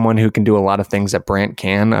is someone who can do a lot of things that Brandt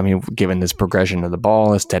can. I mean, given his progression of the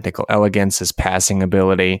ball, his technical elegance, his passing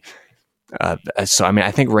ability. So, I mean, I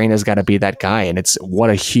think Reina's got to be that guy, and what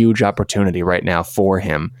a huge opportunity right now for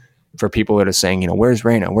him, for people that are saying, where's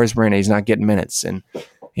Reina? Where's Reina? He's not getting minutes, and,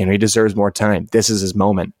 he deserves more time. This is his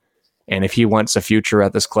moment. And if he wants a future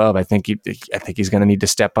at this club, I think he's going to need to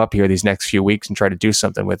step up here these next few weeks and try to do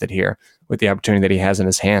something with it here, with the opportunity that he has in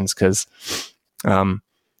his hands. Because,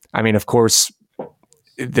 I mean, of course,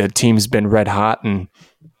 the team's been red hot, and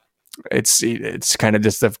it's kind of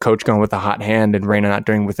just the coach going with a hot hand and Reina not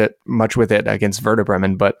doing much with it against Werder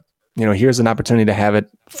Bremen. But here's an opportunity to have it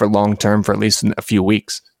for long term, for at least a few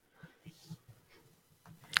weeks.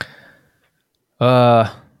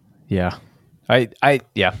 Yeah, I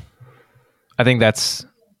think that's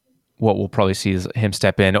what we'll probably see is him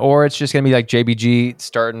step in, or it's just gonna be JBG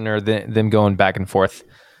starting, or them going back and forth.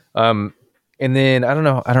 And then I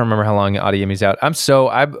don't remember how long Adeyemi's out. I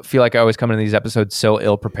feel like I always come into these episodes so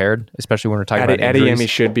ill prepared, especially when we're talking about injuries. Adeyemi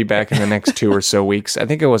should be back in the next 2 or so weeks. I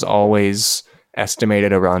think it was always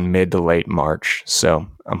estimated around mid to late March. So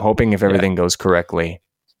I'm hoping if everything goes correctly,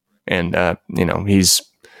 and he's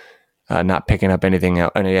not picking up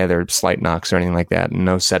any other slight knocks or anything like that, and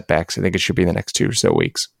no setbacks. I think it should be the next 2 or so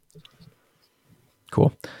weeks.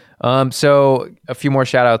 Cool. So a few more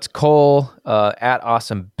shout outs. Cole at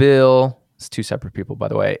Awesome Bill It's two separate people, by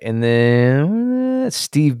the way. And then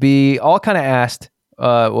Steve B. all kind of asked.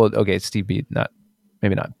 Steve B.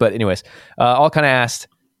 Maybe not. But anyways, all kind of asked,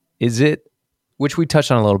 is it, which we touched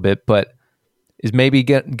on a little bit, but is maybe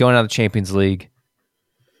going out of the Champions League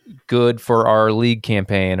good for our league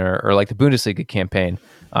campaign or like the Bundesliga campaign?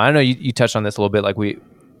 I know you touched on this a little bit. Like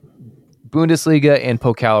Bundesliga and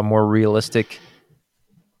Pokal are more realistic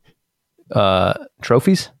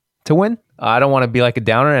trophies to win. I don't want to be like a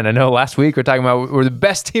downer, and I know last week we're talking about we're the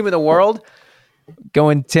best team in the world,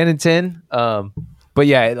 going 10-10. But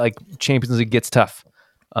yeah, like Champions League gets tough,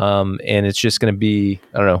 and it's just going to be,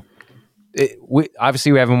 I don't know.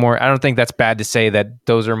 Obviously, we have a more. I don't think that's bad to say that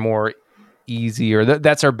those are more easy, or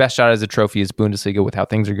that's our best shot as a trophy is Bundesliga with how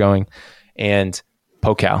things are going, and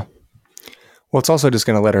Pokal. Well, it's also just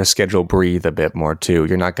going to let our schedule breathe a bit more too.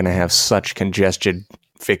 You're not going to have such congested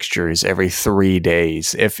fixtures every 3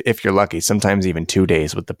 days, if you're lucky. Sometimes even 2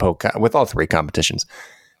 days with the Pokal, with all three competitions.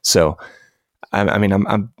 So,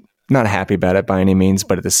 I'm not happy about it by any means,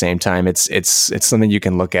 but at the same time, it's something you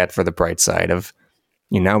can look at for the bright side of.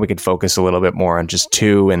 Now we could focus a little bit more on just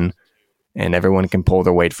two, and everyone can pull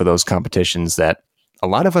their weight for those competitions that a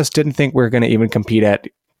lot of us didn't think we were going to even compete at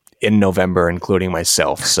in November, including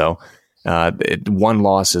myself. So one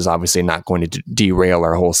loss is obviously not going to derail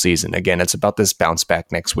our whole season. Again, it's about this bounce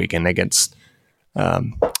back next weekend against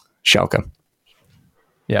Schalke.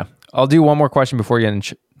 Yeah. I'll do one more question before you get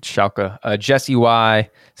in Schalke. Jesse Y,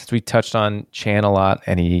 since we touched on Chan a lot,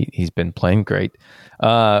 and he's been playing great.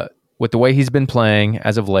 With the way he's been playing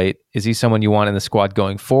as of late, is he someone you want in the squad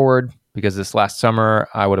going forward? Because this last summer,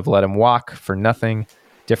 I would have let him walk for nothing.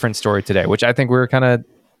 Different story today, which I think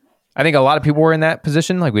I think a lot of people were in that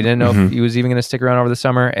position. Like we didn't know if he was even going to stick around over the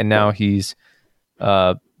summer, and now he's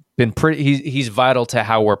been pretty. He's vital to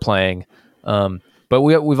how we're playing. But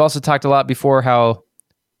we've also talked a lot before how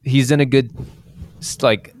he's in a good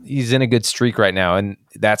streak right now, and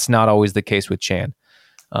that's not always the case with Chan.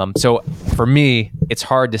 So for me, it's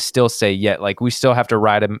hard to still say yet. Like we still have to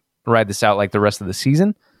ride this out like the rest of the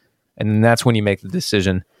season, and then that's when you make the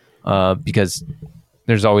decision because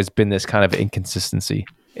there's always been this kind of inconsistency.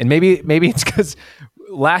 And maybe it's because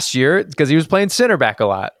last year it's because he was playing center back a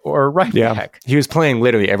lot or right back. He was playing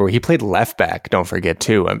literally everywhere. He played left back. Don't forget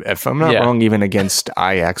too. If I'm not wrong, even against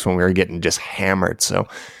Ajax when we were getting just hammered. So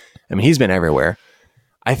he's been everywhere.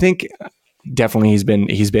 I think. Definitely he's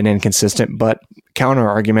been inconsistent, but counter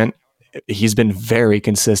argument, he's been very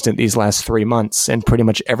consistent these last 3 months, and pretty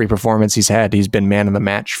much every performance he's had, he's been man of the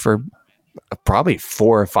match for probably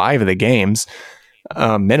 4 or 5 of the games,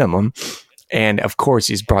 minimum. And of course,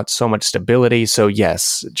 he's brought so much stability. So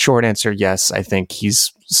yes, short answer, yes, I think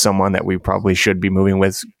he's someone that we probably should be moving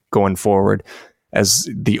with going forward as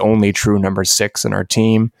the only true number 6 in our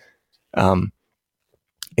team.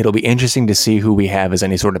 It'll be interesting to see who we have as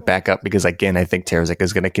any sort of backup because, again, I think Terzic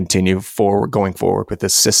is going to continue going forward with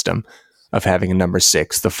this system of having a number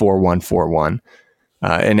 6, the 4-1-4-1.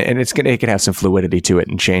 And it can have some fluidity to it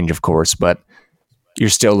and change, of course, but you're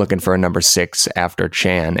still looking for a number 6 after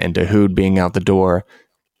Chan, and Dahoud being out the door.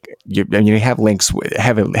 You have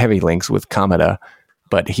heavy links with Kamada,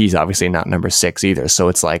 but he's obviously not number 6 either. So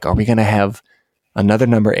it's like, are we going to have another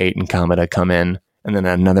number 8 in Kamada come in and then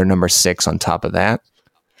another number 6 on top of that?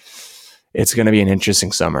 It's going to be an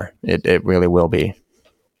interesting summer. It really will be.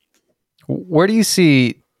 Where do you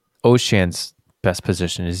see Özcan's best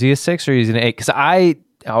position? Is he a 6 or is he an 8? Because I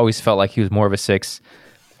always felt like he was more of a 6,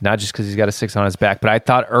 not just because he's got a 6 on his back, but I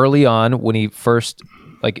thought early on when he first,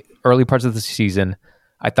 like early parts of the season,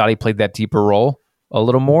 I thought he played that deeper role a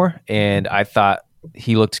little more, and I thought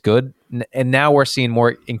he looked good. And now we're seeing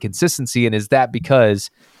more inconsistency, and is that because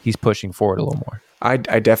he's pushing forward a little more? I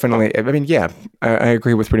definitely, I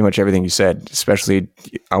agree with pretty much everything you said, especially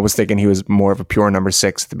I was thinking he was more of a pure number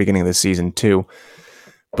 6 at the beginning of the season too,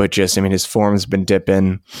 but just, his form's been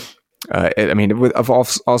dipping.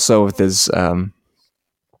 Also with his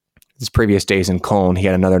previous days in Cologne, he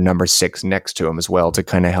had another number 6 next to him as well to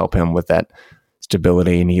kind of help him with that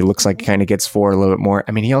stability. And he looks like he kind of gets forward a little bit more.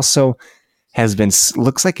 He also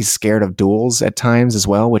looks like he's scared of duels at times as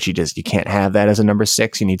well, which you can't have that as a number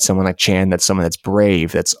 6. You need someone like Chan, that's someone that's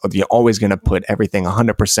brave, that's you're always going to put everything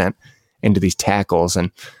 100% into these tackles.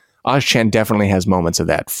 And Özcan definitely has moments of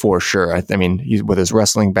that for sure. He's, with his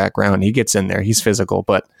wrestling background, he gets in there, he's physical,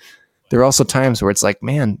 but there are also times where it's like,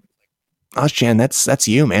 man, Özcan, that's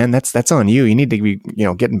you, man. That's on you. You need to be,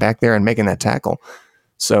 getting back there and making that tackle.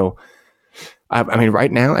 So,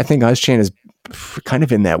 right now, I think Özcan is kind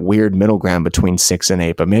of in that weird middle ground between 6 and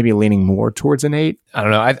 8, but maybe leaning more towards an 8. I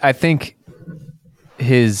don't know. I think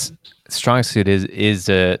his strong suit is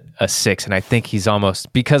a 6, and I think he's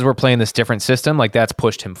almost, because we're playing this different system, like that's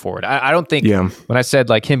pushed him forward. I don't think when I said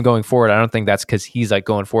like him going forward, I don't think that's because he's like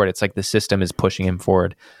going forward. It's like the system is pushing him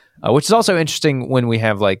forward, which is also interesting when we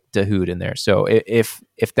have like Dahoud in there. So if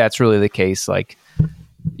that's really the case, like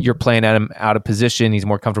you're playing at him out of position, he's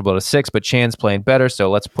more comfortable at a 6, but Chan's playing better,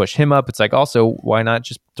 so let's push him up. It's like, also, why not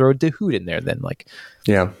just throw Dahoud in there then? Like,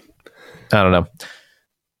 yeah, I don't know.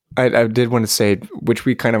 I did want to say, which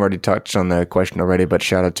we kind of already touched on the question already, but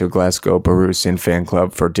shout out to Glasgow Borussian Fan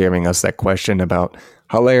Club for daring us that question about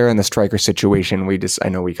Haller and the striker situation. I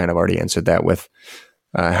know we kind of already answered that with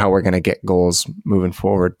how we're going to get goals moving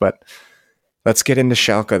forward, but let's get into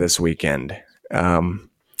Schalke this weekend. Again,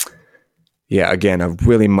 a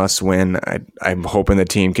really must win. I'm hoping the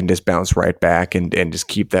team can just bounce right back and just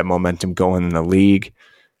keep that momentum going in the league.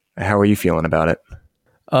 How are you feeling about it?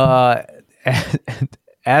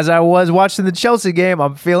 As I was watching the Chelsea game,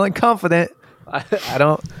 I'm feeling confident.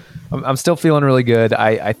 I'm still feeling really good.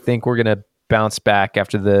 I think we're going to bounce back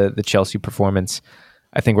after the Chelsea performance.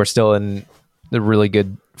 I think we're still in the really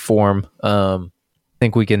good form. I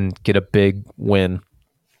think we can get a big win.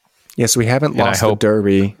 Yes, we haven't lost the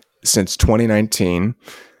derby since 2019.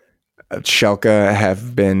 Schalke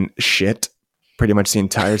have been shit pretty much the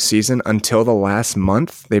entire season until the last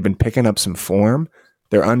month. They've been picking up some form.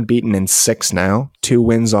 They're unbeaten in 6 now, 2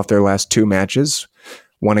 wins off their last 2 matches,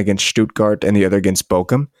 one against Stuttgart and the other against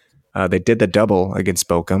Bochum. They did the double against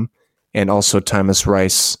Bochum, and also Thomas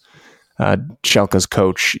Rice, Schalke's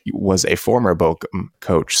coach, was a former Bochum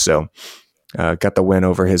coach, so got the win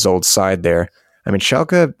over his old side there. I mean,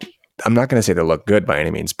 Schalke, I'm not going to say they look good by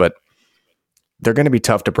any means, but they're going to be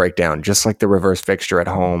tough to break down, just like the reverse fixture at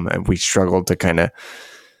home, and we struggled to kind of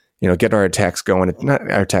get our attacks going, not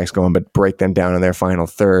our attacks going, but break them down in their final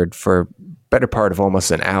third for better part of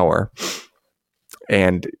almost an hour.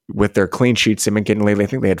 And with their clean sheets they've been getting lately, I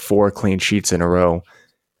think they had 4 clean sheets in a row.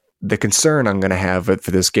 The concern I'm going to have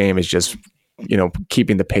for this game is just,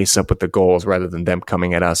 keeping the pace up with the goals rather than them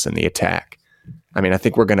coming at us in the attack. I mean, I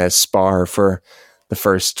think we're going to spar for the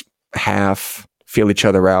first half, feel each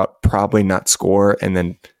other out, probably not score, and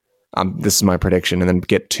then this is my prediction, and then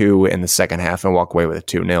get 2 in the second half and walk away with a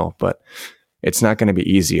 2-0. But it's not going to be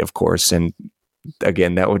easy, of course. And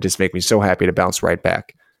again, that would just make me so happy to bounce right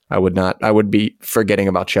back. I would be forgetting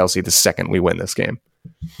about Chelsea the second we win this game.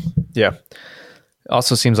 Yeah.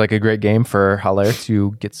 Also seems like a great game for Haller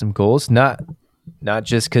to get some goals. Not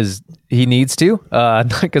just because he needs to,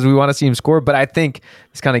 not because we want to see him score, but I think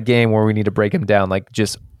this kind of game where we need to break him down, like,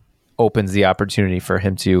 just opens the opportunity for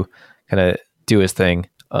him to kind of do his thing.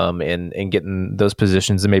 And get in those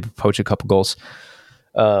positions and maybe poach a couple goals.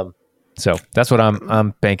 So that's what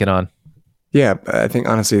I'm banking on. Yeah, I think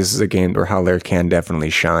honestly this is a game where Haller can definitely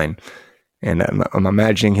shine, and I'm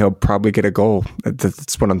imagining he'll probably get a goal.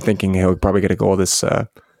 That's what I'm thinking. He'll probably get a goal this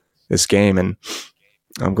game, and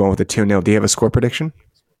I'm going with a 2-0. Do you have a score prediction?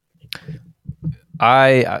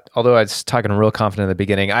 Although I was talking real confident in the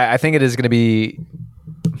beginning, I think it is going to be.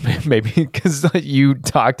 Maybe because you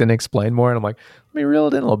talked and explained more, and I'm like, let me reel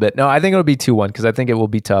it in a little bit. No, I think it'll be 2-1 because I think it will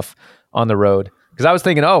be tough on the road. Because I was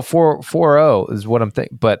thinking, 4-0 is what I'm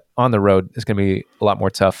thinking, but on the road it's going to be a lot more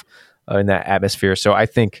tough in that atmosphere. So I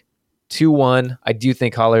think 2-1. I do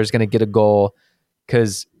think Haller is going to get a goal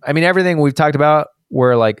because, I mean, everything we've talked about,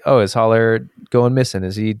 we're like, is Haller going missing?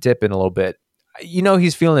 Is he dipping a little bit?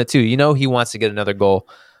 He's feeling it too. He wants to get another goal.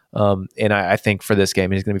 And I think for this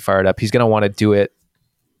game, he's going to be fired up. He's going to want to do it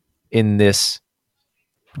in this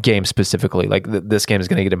game specifically. Like this game is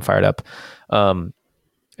going to get him fired up.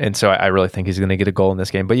 And so I really think he's going to get a goal in this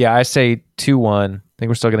game. But yeah, I say 2-1. I think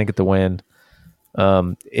we're still going to get the win.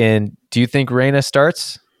 And do you think Reina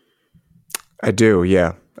starts? I do,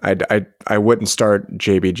 yeah. I wouldn't start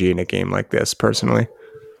JBG in a game like this personally.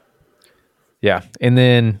 Yeah. And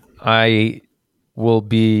then I will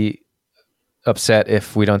be upset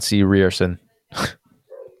if we don't see Rierson.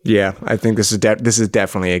 Yeah, I think this is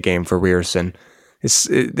definitely a game for Rierson. This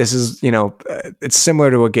is it's similar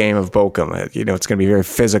to a game of Bochum. It's going to be very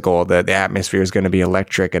physical. The atmosphere is going to be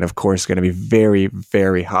electric, and of course, going to be very,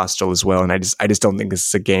 very hostile as well. And I just don't think this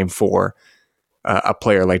is a game for a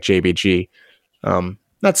player like JBG.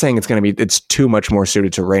 Not saying it's too much more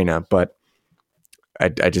suited to Reina, but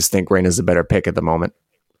I just think Reina's the better pick at the moment.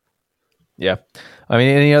 Yeah, I mean,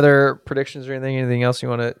 any other predictions or anything else you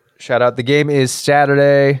want to shout out? The game is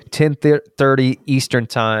Saturday, 10:30 Eastern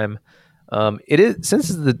time. It is, since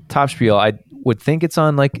it's the Top Spiel, I would think it's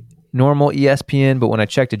on like normal ESPN, but when I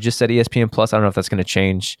checked, it just said ESPN Plus. I don't know if that's going to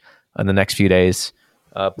change in the next few days.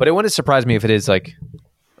 But it wouldn't surprise me if it is like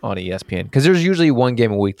on ESPN, because there's usually one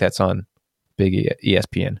game a week that's on big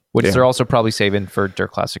ESPN, which they're also probably saving for Der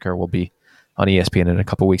Klassiker will be on ESPN in a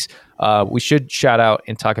couple weeks. We should shout out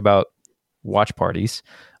and talk about watch parties.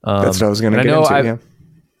 That's what I was going to get into. Yeah.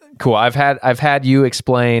 Cool. I've had you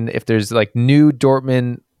explain if there's like new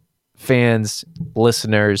Dortmund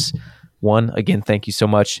listeners. One, again, thank you so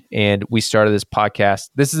much. And we started this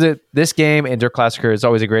podcast. This game and Der Klassiker is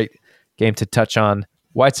always a great game to touch on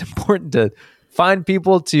why it's important to find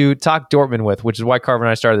people to talk Dortmund with, which is why Carver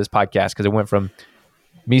and I started this podcast, because it went from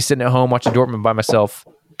me sitting at home watching Dortmund by myself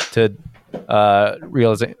to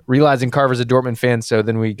realizing Carver's a Dortmund fan. So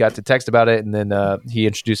then we got to text about it, and then he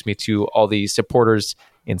introduced me to all the supporters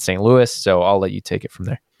in St. Louis. So I'll let you take it from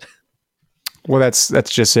there. Well, that's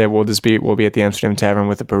just it. We'll be at the Amsterdam Tavern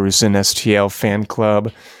with the Borussen STL fan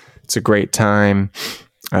club. It's a great time.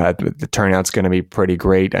 The turnout's going to be pretty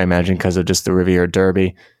great, I imagine, because of just the Riviera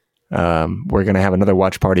Derby. We're going to have another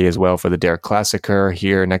watch party as well for the Der Klassiker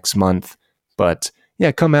here next month. But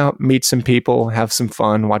yeah, come out, meet some people, have some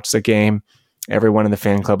fun, watch the game. Everyone in the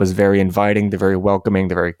fan club is very inviting. They're very welcoming.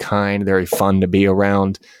 They're very kind, very fun to be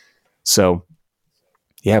around. So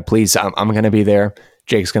yeah, please, I'm going to be there.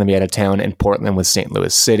 Jake's going to be out of town in Portland with St.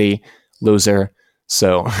 Louis City. Loser.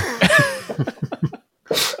 So.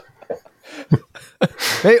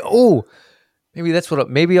 Maybe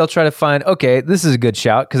I'll try to find. Okay, this is a good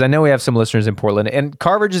shout because I know we have some listeners in Portland. And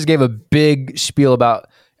Carver just gave a big spiel about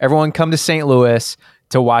everyone come to St. Louis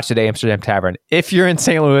to watch at Amsterdam Tavern. If you're in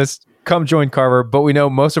St. Louis, come join Carver. But we know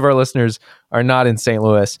most of our listeners are not in St.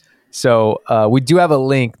 Louis. So we do have a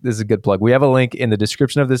link. This is a good plug. We have a link in the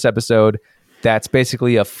description of this episode. That's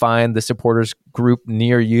basically a find the supporters group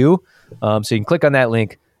near you. So you can click on that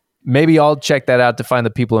link. Maybe I'll check that out to find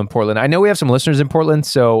the people in Portland. I know we have some listeners in Portland.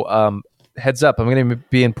 So heads up, I'm going to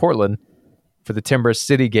be in Portland for the Timber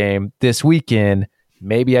City game this weekend.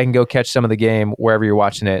 Maybe I can go catch some of the game wherever you're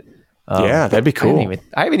watching it. Yeah, that'd be cool.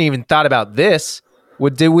 I haven't even thought about this.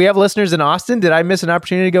 Did we have listeners in Austin? Did I miss an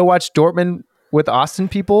opportunity to go watch Dortmund with Austin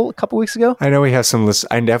people a couple weeks ago? I know we have some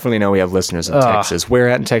I definitely know we have listeners in Texas. Where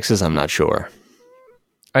at in Texas? I'm not sure.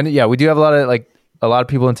 And yeah, we do have a lot of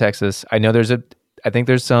people in Texas. I know I think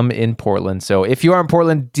there's some in Portland. So if you are in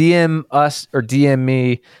Portland, DM us or DM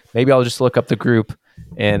me. Maybe I'll just look up the group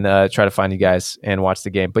and try to find you guys and watch the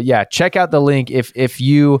game. But yeah, check out the link if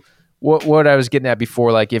you what I was getting at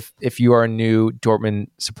before. Like if you are a new Dortmund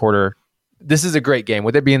supporter, this is a great game.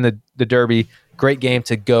 With it being the Derby, great game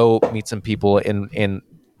to go meet some people and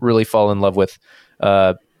really fall in love with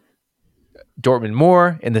Dortmund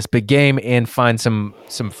more in this big game and find some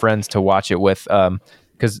friends to watch it with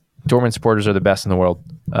because Dortmund supporters are the best in the world.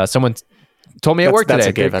 Someone told me at work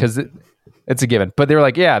today because it's a given. But they were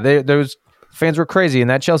like, yeah, those fans were crazy in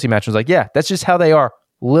that Chelsea match. I was like, yeah, that's just how they are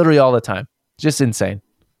literally all the time. Just insane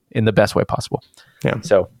in the best way possible. Yeah.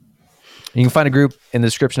 So you can find a group in the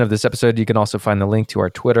description of this episode. You can also find the link to our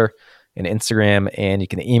Twitter and Instagram, and you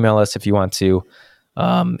can email us if you want to.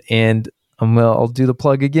 And I'll do the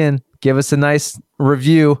plug again. Give us a nice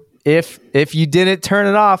review. If you didn't turn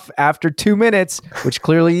it off after 2 minutes, which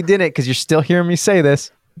clearly you didn't because you're still hearing me say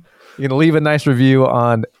this, you can leave a nice review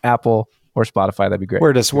on Apple or Spotify. That'd be great.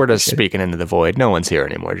 We're just speaking into the void. No one's here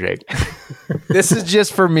anymore, Jake. This is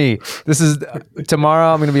just for me. This is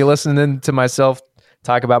tomorrow. I'm going to be listening to myself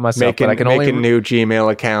talk about myself. Making new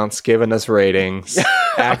Gmail accounts, giving us ratings,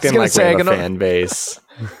 acting like we have a fan base.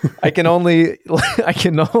 I can only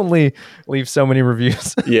leave so many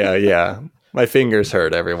reviews. Yeah. My fingers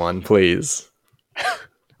hurt, everyone. Please.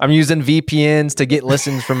 I'm using VPNs to get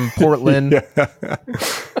listens from Portland.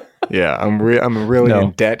 Yeah, I'm really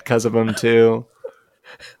in debt because of them too.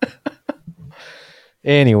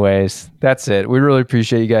 Anyways, that's it. We really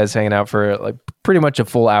appreciate you guys hanging out for like pretty much a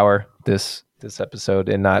full hour this episode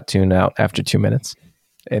and not tune out after 2 minutes.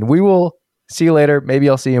 And we will see you later. Maybe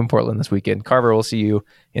I'll see you in Portland this weekend. Carver will see you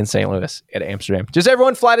in St. Louis at Amsterdam. Just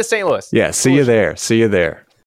everyone fly to St. Louis. Yeah, see you there.